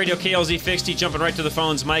right, Drive Radio KLZ 60, jumping right to the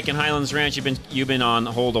phones. Mike in Highlands Ranch, you've been on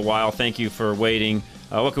hold a while. Thank you for waiting.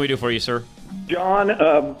 What can we do for you, sir? John,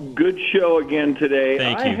 good show again today.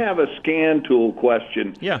 Thank you. I have a scan tool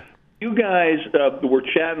question. Yeah. You guys were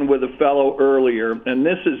chatting with a fellow earlier, and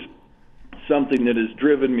this is something that has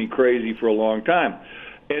driven me crazy for a long time.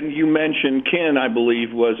 And you mentioned, Ken, I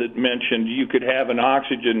believe, mentioned you could have an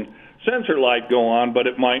oxygen sensor light go on, but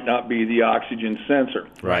it might not be the oxygen sensor.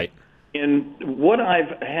 Right. And what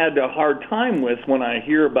I've had a hard time with when I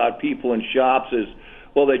hear about people in shops is,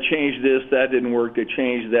 well, they changed this, that didn't work, they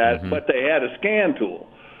changed that, but they had a scan tool.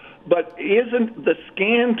 But isn't the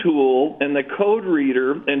scan tool and the code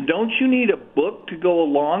reader, and don't you need a book to go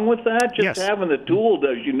along with that? Just having the tool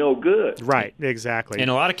does you no good. Right, exactly. In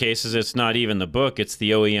a lot of cases, it's not even the book, it's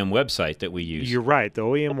the OEM website that we use. You're right, the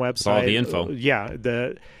OEM website. It's all the info. Yeah.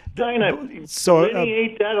 Kind of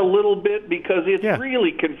delineate that a little bit because it's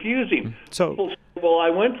really confusing. So, well, I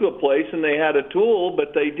went to a place and they had a tool,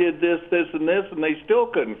 but they did this, and this, and they still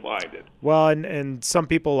couldn't find it. Well, and some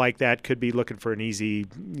people like that could be looking for an easy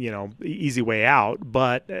way out,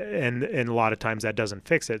 but and a lot of times that doesn't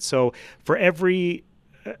fix it. So for every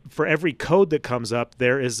code that comes up,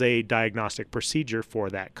 there is a diagnostic procedure for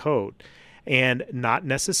that code. And not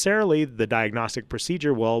necessarily the diagnostic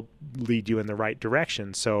procedure will lead you in the right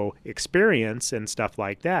direction. So experience and stuff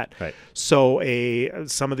like that. Right. So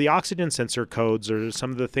some of the oxygen sensor codes or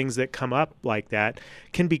some of the things that come up like that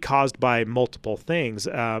can be caused by multiple things.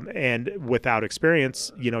 And without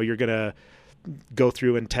experience, you're going to go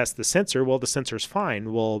through and test the sensor. Well, the sensor's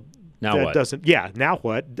fine. Well, now that what? Doesn't. Yeah. Now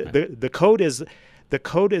what? The code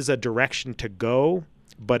is a direction to go,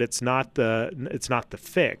 but it's not the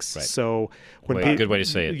fix. Right. So good way to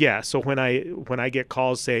say it. Yeah. So when I get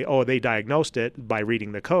calls say, oh, they diagnosed it by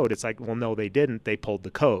reading the code, it's like, well, no, they didn't. They pulled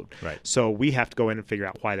the code. Right. So we have to go in and figure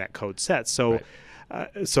out why that code sets. So. Right.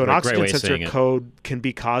 So an oxygen sensor code can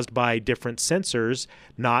be caused by different sensors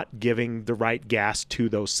not giving the right gas to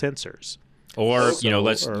those sensors. Or,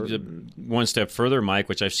 let's one step further, Mike,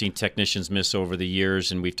 which I've seen technicians miss over the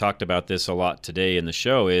years, and we've talked about this a lot today in the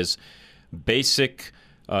show, is basic,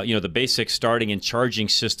 the basic starting and charging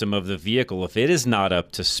system of the vehicle. If it is not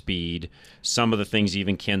up to speed, some of the things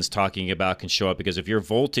even Ken's talking about can show up, because if your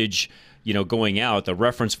voltage, going out, the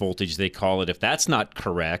reference voltage they call it, if that's not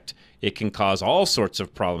correct, it can cause all sorts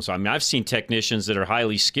of problems. So, I've seen technicians that are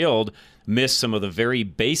highly skilled miss some of the very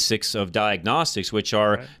basics of diagnostics, which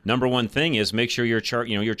are number one thing is make sure your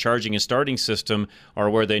charging and starting system are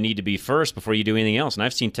where they need to be first before you do anything else. And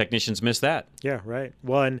I've seen technicians miss that. Yeah, right.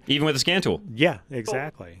 Well, and even with a scan tool. Yeah,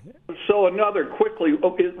 exactly. So another quickly,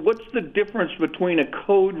 what's the difference between a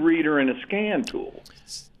code reader and a scan tool?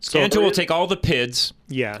 Scan tool will take all the PIDs,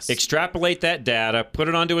 yes, extrapolate that data, put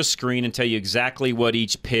it onto a screen, and tell you exactly what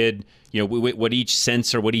each PID, what each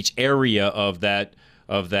sensor, what each area of that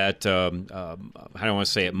how do I want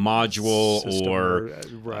to say it, module system or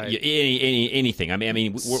anything. I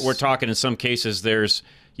mean, we're talking in some cases there's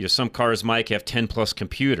some cars, Mike, have 10 plus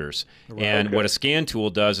computers, and what a scan tool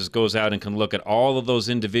does is goes out and can look at all of those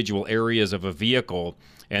individual areas of a vehicle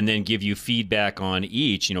and then give you feedback on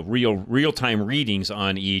each, real-time readings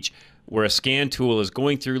on each, where a scan tool is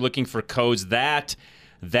going through looking for codes that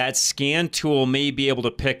scan tool may be able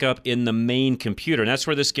to pick up in the main computer. And that's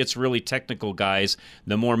where this gets really technical, guys.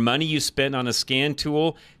 The more money you spend on a scan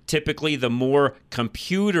tool, typically the more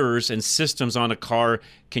computers and systems on a car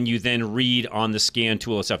can you then read on the scan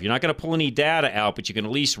tool itself. You're not going to pull any data out, but you can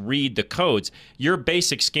at least read the codes. Your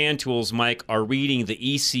basic scan tools, Mike, are reading the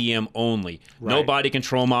ECM only. Right. No body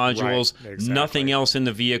control modules, nothing else in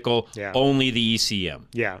the vehicle, only the ECM.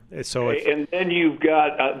 Yeah. So and then you've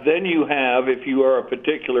got, if you are a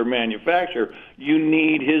particular manufacturer, you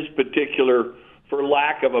need his particular, for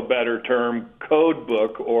lack of a better term, code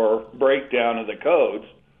book or breakdown of the codes.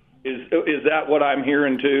 Is that what I'm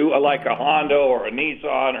hearing too? Like a Honda or a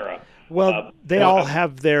Nissan or a they all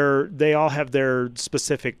have their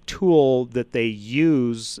specific tool that they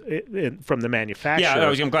use from the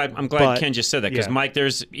manufacturer. Yeah, I'm glad Ken just said that, because Mike,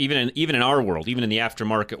 there's even in our world, even in the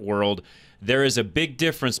aftermarket world, there is a big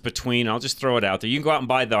difference between. I'll just throw it out there. You can go out and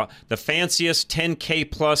buy the fanciest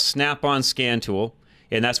 10K plus Snap-on scan tool,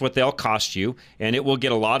 and that's what they'll cost you, and it will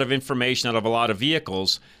get a lot of information out of a lot of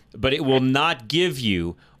vehicles, but it will not give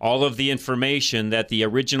you all of the information that the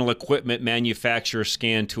original equipment manufacturer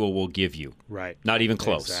scan tool will give you. Right. Not even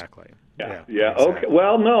close. Exactly. Yeah. Exactly. Okay.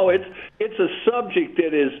 Well, no, it's a subject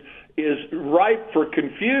that is ripe for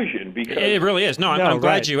confusion, because it really is. I'm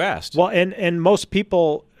glad you asked. Well, and most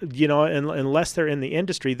people, unless they're in the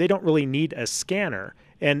industry, they don't really need a scanner,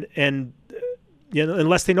 and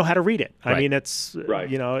unless they know how to read it. Right. I mean, it's it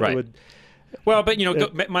would. Well, but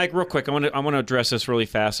Mike, real quick, I want to address this really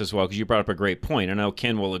fast as well, because you brought up a great point. I know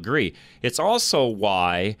Ken will agree. It's also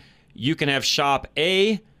why you can have shop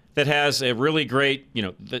A that has a really great,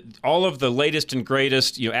 all of the latest and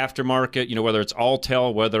greatest, aftermarket, whether it's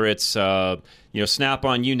Alltel, whether it's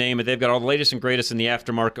Snap-on, you name it, they've got all the latest and greatest in the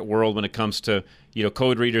aftermarket world when it comes to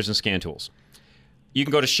code readers and scan tools. You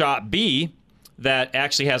can go to shop B that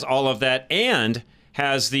actually has all of that and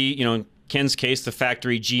has the, in Ken's case, the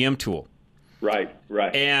factory GM tool. Right.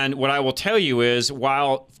 And what I will tell you is,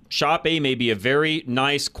 while Shop A may be a very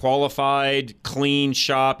nice, qualified, clean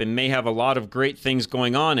shop and may have a lot of great things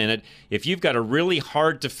going on in it, if you've got a really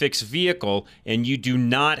hard-to-fix vehicle and you do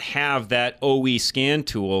not have that OE scan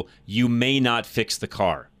tool, you may not fix the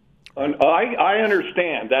car. I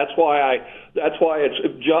understand. That's why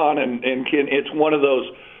it's John and Ken. It's one of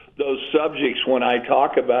those subjects when I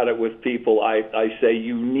talk about it with people. I say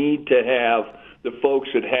you need to have the folks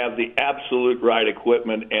that have the absolute right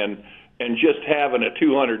equipment, and just having a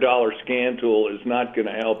 $200 scan tool is not going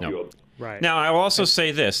to help you. Right. Now, I will also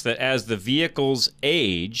say this, that as the vehicles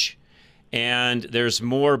age and there's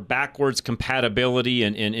more backwards compatibility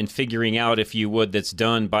in figuring out, if you would, that's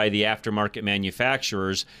done by the aftermarket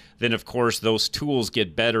manufacturers, then of course those tools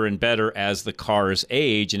get better and better as the cars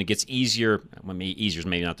age, and it gets easier. Well, easier is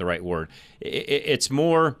maybe not the right word. It's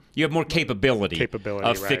more, you have more capability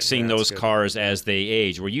of fixing those cars as they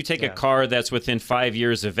age. Where you take a car that's within 5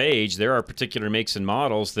 years of age, there are particular makes and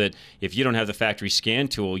models that if you don't have the factory scan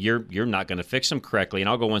tool, you're not going to fix them correctly. And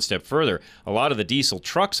I'll go one step further. A lot of the diesel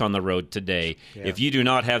trucks on the road today, if you do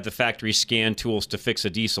not have the factory scan tools to fix a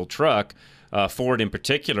diesel truck, Ford in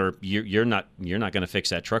particular, you're not going to fix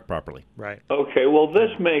that truck properly. Right. Okay. Well, this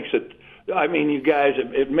makes it. I mean, you guys,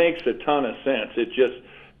 it makes a ton of sense. It's just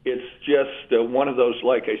one of those,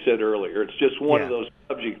 like I said earlier, it's just one of those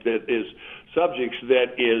subjects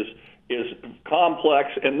that is complex,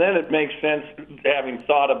 and then it makes sense, having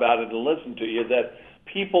thought about it and listened to you, that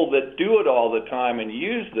people that do it all the time and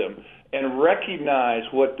use them and recognize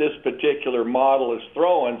what this particular model is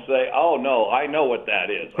throwing, say, "Oh no, I know what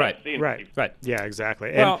that is." Right, I've seen right. Yeah,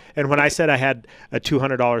 exactly. And when I said I had a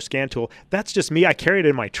 $200 scan tool, that's just me. I carry it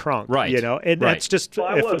in my trunk, right? And that's just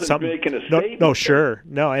I wasn't making a statement. No, sure,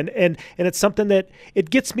 no, and it's something that it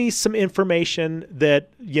gets me some information that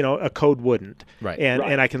a code wouldn't, right?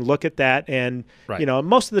 And I can look at that, and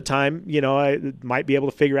most of the time, I might be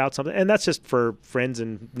able to figure out something, and that's just for friends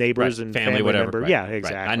and neighbors and family whatever. members. Right. Yeah,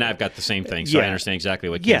 exactly. Right. And I've got the same thing, so I understand exactly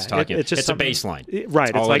what Ken's talking about. It's a baseline. Right. That's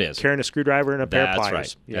it's all like it is. carrying a screwdriver and a pair of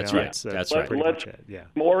pliers. That's right. That's right. Pretty much it. Yeah.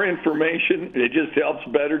 More information, it just helps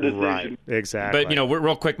better decision. Right. Exactly. But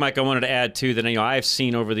real quick, Mike, I wanted to add too that I've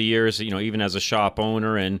seen over the years, even as a shop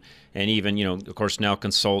owner and even of course now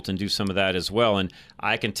consult and do some of that as well. And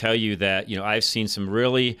I can tell you that I've seen some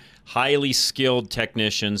really highly skilled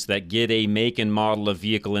technicians that get a make and model of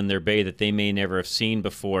vehicle in their bay that they may never have seen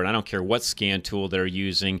before. And I don't care what scan tool they're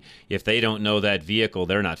using. If they don't know that vehicle,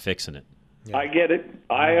 they're not fixing it. Yeah. I get it.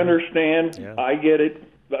 I understand. Yeah. I get it.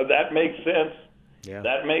 That makes sense. Yeah.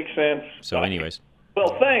 That makes sense. So anyways.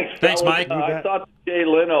 Well, thanks. Thanks, fellas. Mike. I thought the Jay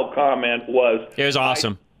Leno comment was... It was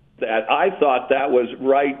awesome. I thought that was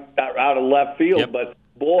right out of left field, but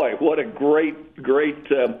boy, what a great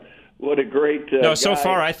no, so guy.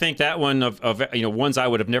 far I think that one of ones I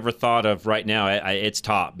would have never thought of right now, it's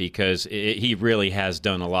top because he really has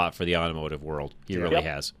done a lot for the automotive world. He really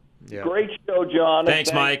has. Yeah. Great show, John.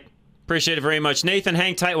 Thanks, Mike. Appreciate it very much. Nathan,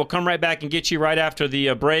 hang tight. We'll come right back and get you right after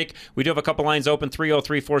the break. We do have a couple lines open,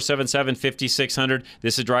 303-477-5600.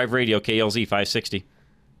 This is Drive Radio, KLZ 560.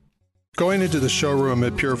 Going into the showroom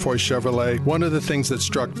at Purefoy Chevrolet, one of the things that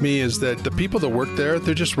struck me is that the people that work there,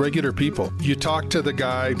 they're just regular people. You talk to the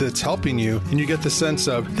guy that's helping you, and you get the sense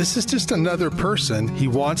of, this is just another person. He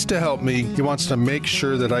wants to help me. He wants to make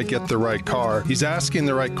sure that I get the right car. He's asking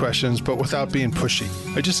the right questions, but without being pushy.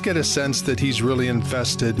 I just get a sense that he's really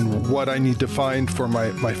invested in what I need to find for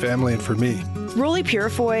my family and for me. Rolly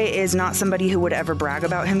Purefoy is not somebody who would ever brag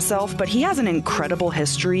about himself, but he has an incredible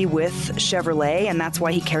history with Chevrolet, and that's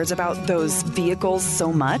why he cares about those vehicles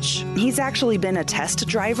so much. He's actually been a test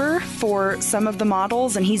driver for some of the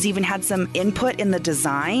models, and he's even had some input in the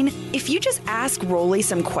design. If you just ask Rolly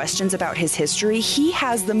some questions about his history, he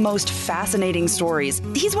has the most fascinating stories.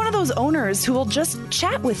 He's one of those owners who will just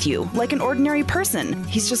chat with you like an ordinary person.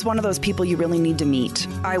 He's just one of those people you really need to meet.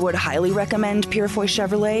 I would highly recommend Purefoy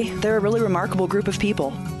Chevrolet. They're a really remarkable group of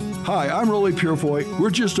people. Hi, I'm Rolly Purefoy.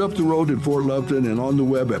 We're just up the road in Fort Loveton and on the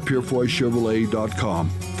web at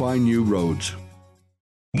purefoychevrolet.com. Find new roads.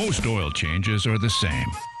 Most oil changes are the same.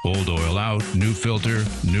 Old oil out, new filter,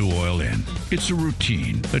 new oil in. It's a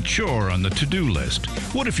routine, a chore on the to-do list.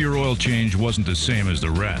 What if your oil change wasn't the same as the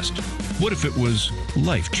rest? What if it was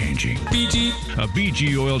life-changing? BG. A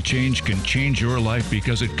BG oil change can change your life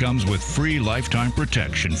because it comes with free lifetime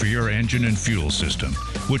protection for your engine and fuel system,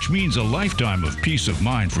 which means a lifetime of peace of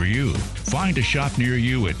mind for you. Find a shop near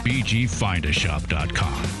you at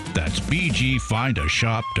bgfindashop.com. That's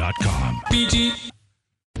bgfindashop.com. BG.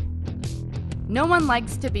 No one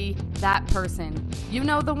likes to be that person. You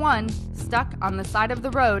know the one, stuck on the side of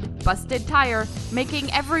the road, busted tire, making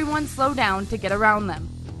everyone slow down to get around them.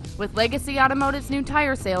 With Legacy Automotive's new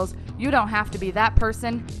tire sales, you don't have to be that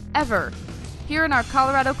person, ever. Here in our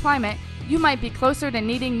Colorado climate, you might be closer to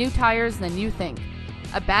needing new tires than you think.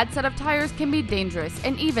 A bad set of tires can be dangerous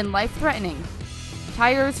and even life-threatening.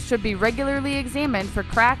 Tires should be regularly examined for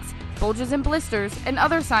cracks, bulges and blisters, and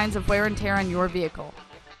other signs of wear and tear on your vehicle.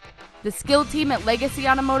 The skilled team at Legacy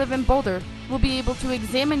Automotive in Boulder will be able to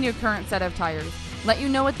examine your current set of tires, let you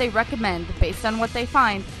know what they recommend based on what they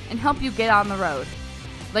find, and help you get on the road.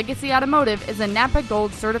 Legacy Automotive is a Napa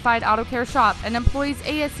Gold certified auto care shop and employs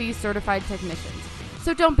ASE certified technicians.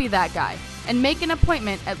 So don't be that guy, and make an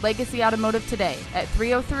appointment at Legacy Automotive today at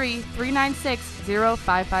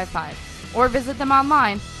 303-396-0555, or visit them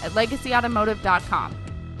online at legacyautomotive.com.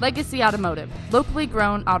 Legacy Automotive, locally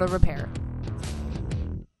grown auto repair.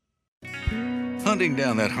 Hunting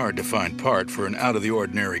down that hard-to-find part for an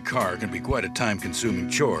out-of-the-ordinary car can be quite a time-consuming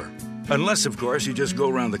chore. Unless, of course, you just go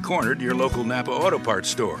around the corner to your local Napa Auto Parts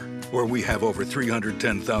store, where we have over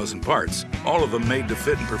 310,000 parts, all of them made to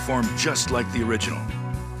fit and perform just like the original.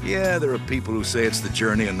 Yeah, there are people who say it's the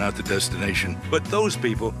journey and not the destination, but those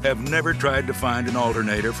people have never tried to find an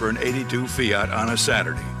alternator for an 82 Fiat on a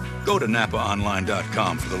Saturday. Go to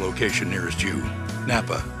NapaOnline.com for the location nearest you.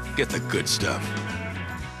 Napa, get the good stuff.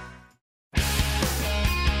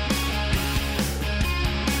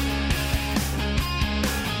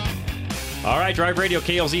 All right, Drive Radio,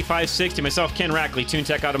 KLZ 560. Myself, Ken Rackley,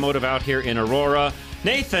 TuneTech Automotive out here in Aurora.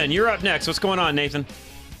 Nathan, you're up next. What's going on, Nathan?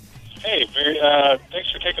 Hey,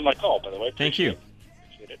 thanks for taking my call, by the way. Thank you.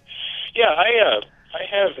 Appreciate it. Yeah, I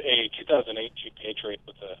have a 2008 Jeep Patriot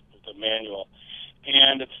with a manual,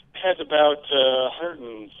 and it has about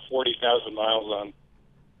 140,000 miles on.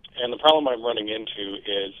 And the problem I'm running into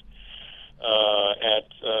is at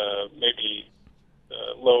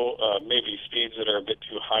maybe speeds that are a bit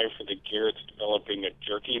too high for the gear. It's developing a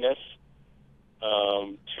jerkiness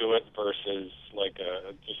to it versus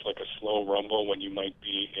just like a slow rumble when you might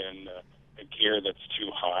be in a gear that's too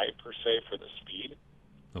high per se for the speed.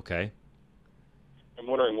 Okay. I'm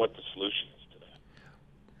wondering what the solution is to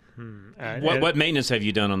that. What maintenance have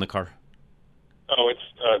you done on the car? Oh, it's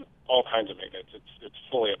all kinds of maintenance. It's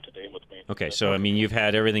fully up to date with maintenance. Okay, so I mean, you've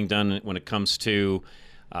had everything done when it comes to,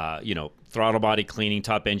 throttle body cleaning,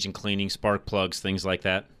 top engine cleaning, spark plugs, things like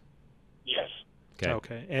that. Yes.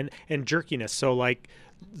 Okay. And jerkiness.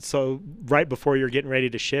 So right before you're getting ready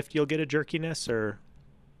to shift, you'll get a jerkiness, or?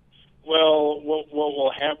 Well, what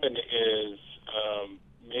will happen is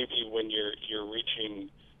maybe when you're reaching,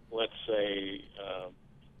 let's say,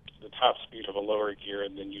 the top speed of a lower gear,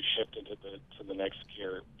 and then you shift into the next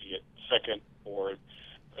gear, be it second or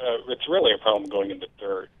it's really a problem going into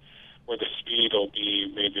third, where the speed will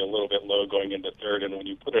be maybe a little bit low going into third, and when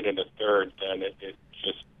you put it into third, then it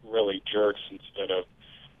just really jerks instead of,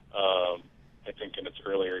 I think in its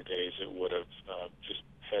earlier days it would have just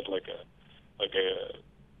had like a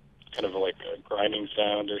kind of like a grinding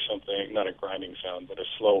sound or something, not a grinding sound, but a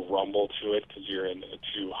slow rumble to it because you're in a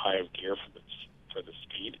too high of gear for the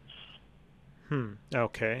speed.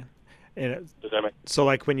 Okay. And does that make so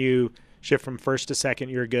like when you shift from first to second,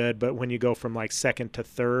 you're good, but when you go from like second to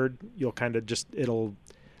third, you'll kind of it'll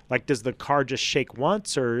like, does the car just shake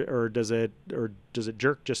once or does it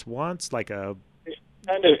jerk just once? Like a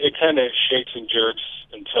it kind of shakes and jerks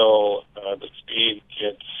until the speed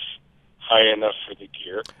gets high enough for the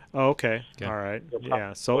gear. Oh, okay. All right.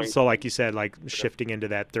 Yeah. So like you said, like shifting into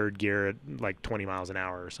that third gear at like 20 miles an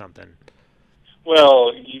hour or something.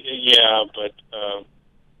 Well, yeah, but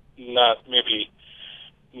not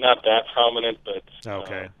that prominent, but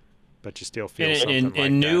okay. But you still feel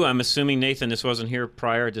and new. I'm assuming, Nathan, this wasn't here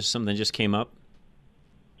prior. Just something just came up.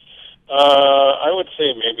 I would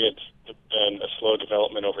say maybe it's been a slow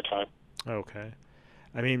development over time. Okay.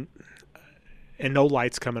 I mean, and no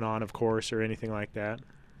lights coming on, of course, or anything like that.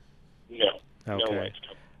 No. Okay. No lights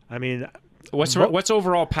coming. I mean, what's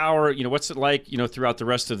overall power? What's it like? Throughout the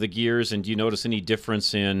rest of the gears, and do you notice any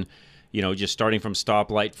difference in, just starting from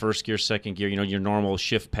stoplight, first gear, second gear? Your normal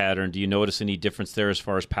shift pattern. Do you notice any difference there as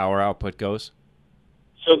far as power output goes?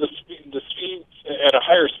 So the speed at a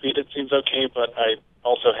higher speed, it seems okay, but I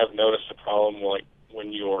also have noticed a problem like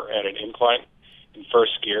when you're at an incline in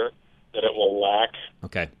first gear that it will lack.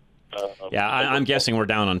 Okay. Yeah, I'm guessing we're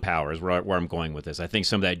down on power is where I'm going with this. I think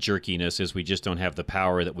some of that jerkiness is we just don't have the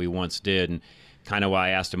power that we once did, and kind of why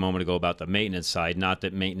I asked a moment ago about the maintenance side. Not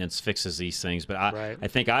that maintenance fixes these things, but I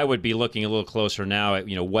think I would be looking a little closer now at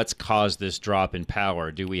what's caused this drop in power.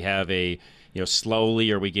 Do we have a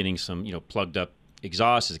slowly? Are we getting some plugged up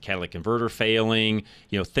exhaust? Is a catalytic converter failing?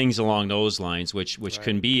 Things along those lines, which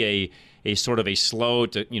can be a sort of a slow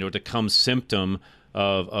to come symptom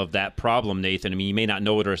of that problem, Nathan. I mean, you may not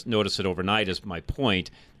notice it overnight, is my point,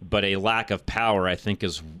 but a lack of power, I think,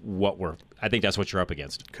 is I think that's what you're up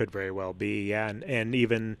against. Could very well be, yeah. And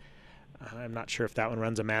even, I'm not sure if that one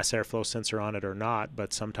runs a mass airflow sensor on it or not,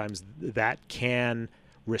 but sometimes that can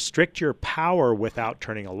restrict your power without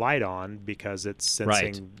turning a light on because it's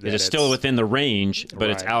sensing that it is still within the range, but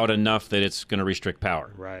it's out enough that it's going to restrict power.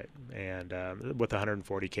 Right. And with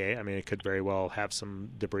 140K, I mean, it could very well have some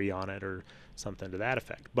debris on it or something to that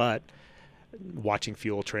effect. But watching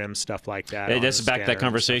fuel trim, stuff like that. That's back to that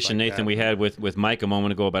conversation, Nathan, we had with Mike a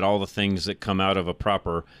moment ago about all the things that come out of a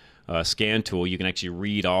proper scan tool, you can actually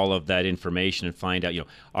read all of that information and find out,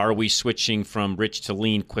 are we switching from rich to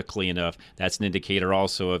lean quickly enough? That's an indicator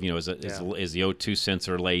also of, is the O2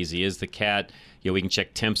 sensor lazy? Is the cat, we can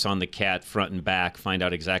check temps on the cat front and back, find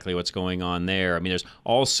out exactly what's going on there. I mean, there's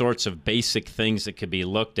all sorts of basic things that could be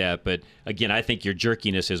looked at. But again, I think your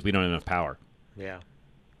jerkiness is we don't have enough power. Yeah.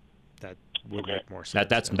 That would make more sense.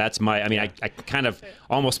 That's my. I mean, I kind of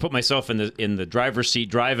almost put myself in the driver's seat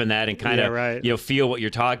driving that, and kind of feel what you're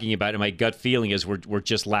talking about. And my gut feeling is we're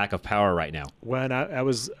just lack of power right now. When I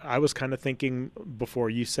was kind of thinking before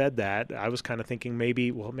you said that, I was kind of thinking maybe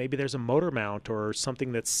there's a motor mount or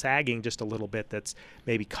something that's sagging just a little bit that's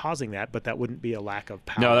maybe causing that, but that wouldn't be a lack of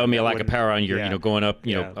power. No, that would be a lack of power on your going up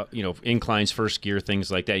inclines, first gear, things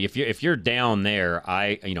like that. If you're down there,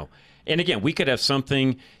 And again, we could have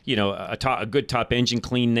something, a good top engine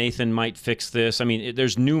clean. Nathan might fix this. I mean,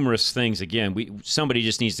 there's numerous things. Again, somebody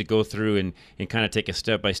just needs to go through and kind of take a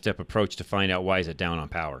step-by-step approach to find out why is it down on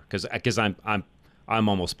power. Because I'm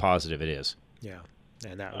almost positive it is. Yeah. I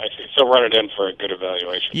see. So run it in for a good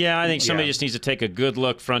evaluation. Yeah, I think somebody just needs to take a good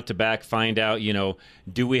look front to back, find out,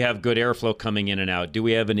 do we have good airflow coming in and out? Do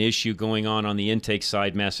we have an issue going on the intake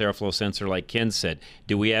side, mass airflow sensor, like Ken said?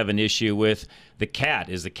 Do we have an issue with the cat?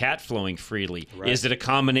 Is the cat flowing freely? Right. Is it a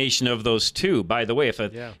combination of those two? By the way, if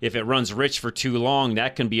it runs rich for too long,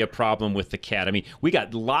 that can be a problem with the cat. I mean, we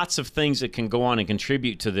got lots of things that can go on and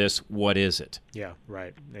contribute to this. What is it? Yeah,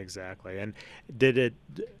 right, exactly. And did it,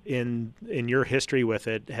 in your history with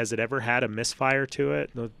it, has it ever had a misfire to it?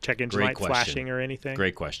 No check engine light flashing or anything?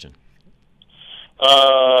 Great question.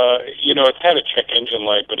 It's had a check engine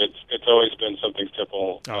light, but it's always been something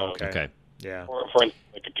simple. Oh, okay. Okay. Yeah. For instance,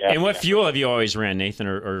 like a gas. And what fuel have you always ran, Nathan,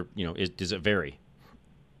 or does it vary?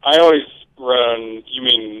 I always run. You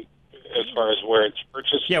mean as far as where it's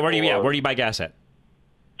purchased? Yeah. Where do you buy gas at?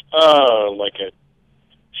 Like at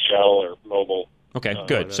Shell or Mobil. Okay,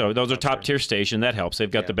 good. So those are top tier station. That helps.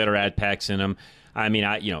 They've got the better ad packs in them. I mean,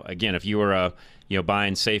 again, if you were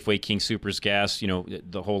buying Safeway King Soopers gas,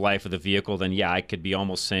 the whole life of the vehicle, then I could be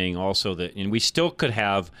almost saying also that, and we still could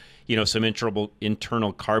have, some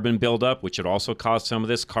internal carbon buildup, which would also cause some of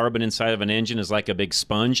this. Carbon inside of an engine is like a big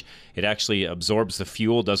sponge. It actually absorbs the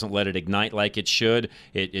fuel, doesn't let it ignite like it should.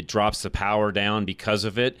 It drops the power down because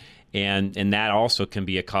of it, and that also can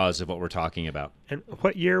be a cause of what we're talking about. And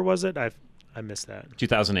what year was it? I missed that.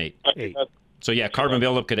 2008. So carbon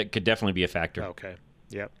buildup could definitely be a factor. Okay.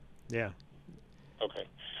 Yep. Yeah. Okay.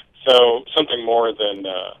 So something more than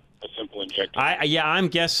a simple injector. I'm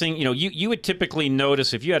guessing. You would typically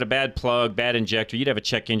notice if you had a bad plug, bad injector, you'd have a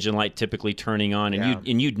check engine light typically turning on,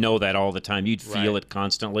 and you'd know that all the time. You'd feel it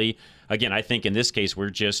constantly. Again, I think in this case we're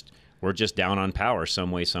just down on power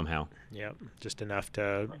some way somehow. Yep. Just enough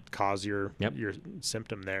to cause your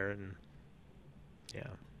symptom there, and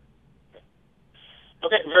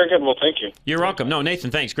Okay, very good. Well, thank you. You're welcome. No, Nathan,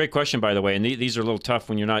 thanks. Great question, by the way. And these are a little tough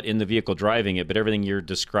when you're not in the vehicle driving it, but everything you're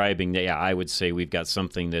describing, I would say we've got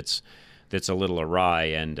something that's a little awry.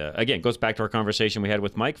 And again, it goes back to our conversation we had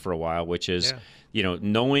with Mike for a while, which is,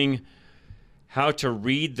 knowing how to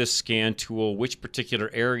read the scan tool, which particular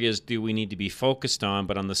areas do we need to be focused on,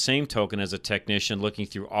 but on the same token, as a technician, looking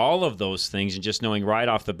through all of those things and just knowing right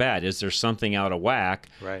off the bat, is there something out of whack?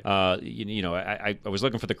 Right. I was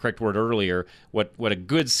looking for the correct word earlier. What a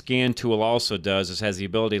good scan tool also does is has the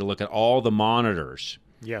ability to look at all the monitors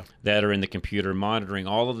that are in the computer, monitoring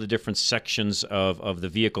all of the different sections of the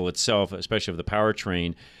vehicle itself, especially of the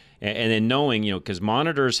powertrain, and then knowing, because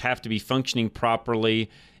monitors have to be functioning properly.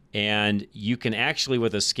 And you can actually,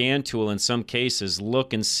 with a scan tool, in some cases,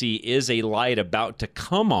 look and see, is a light about to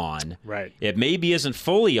come on? Right. It maybe isn't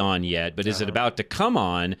fully on yet, but is it about to come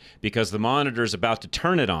on because the monitor is about to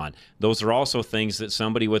turn it on? Those are also things that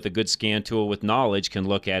somebody with a good scan tool with knowledge can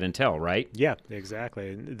look at and tell, right? Yeah,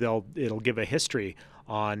 exactly. It'll give a history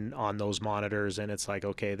on those monitors, and it's like,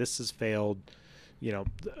 okay, this has failed,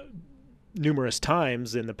 numerous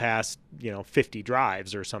times in the past, 50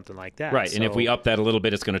 drives or something like that. Right, and if we up that a little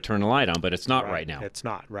bit, it's going to turn the light on, but it's not right now. It's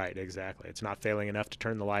not, right, exactly. It's not failing enough to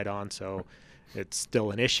turn the light on, so it's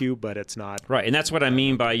still an issue, but it's not. Right, and that's what I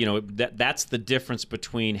mean by, that's the difference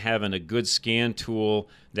between having a good scan tool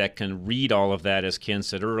that can read all of that, as Ken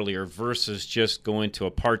said earlier, versus just going to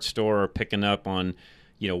a parts store or picking up on,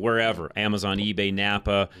 wherever, Amazon, eBay,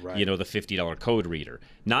 Napa, Right. the $50 code reader.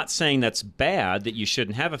 Not saying that's bad, that you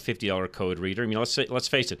shouldn't have a $50 code reader. I mean, let's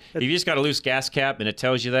face it. If you just got a loose gas cap and it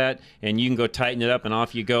tells you that, and you can go tighten it up and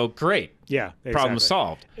off you go, great. Yeah, exactly. Problem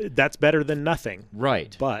solved. That's better than nothing.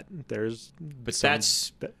 Right. But there's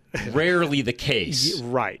that's rarely the case.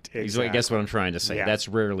 Right. Exactly. I guess what I'm trying to say. Yeah. That's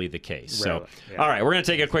rarely the case. Rarely, So, all right, we're going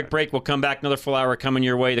to take a quick break. We'll come back. Another full hour coming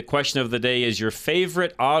your way. The question of the day is your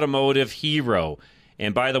favorite automotive hero.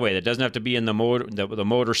 And by the way, that doesn't have to be in the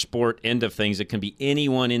motorsport end of things. It can be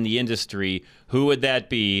anyone in the industry. Who would that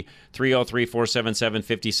be?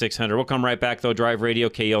 303-477-5600. We'll come right back, though. Drive Radio,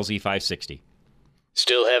 KLZ 560.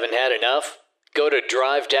 Still haven't had enough? Go to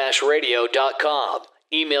drive-radio.com.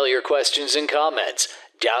 Email your questions and comments.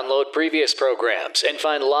 Download previous programs and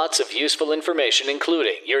find lots of useful information,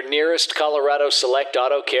 including your nearest Colorado Select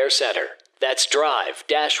Auto Care Center. That's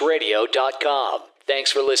drive-radio.com.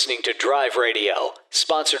 Thanks for listening to Drive Radio,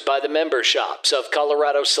 sponsored by the member shops of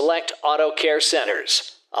Colorado Select Auto Care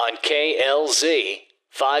Centers on KLZ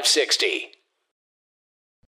 560.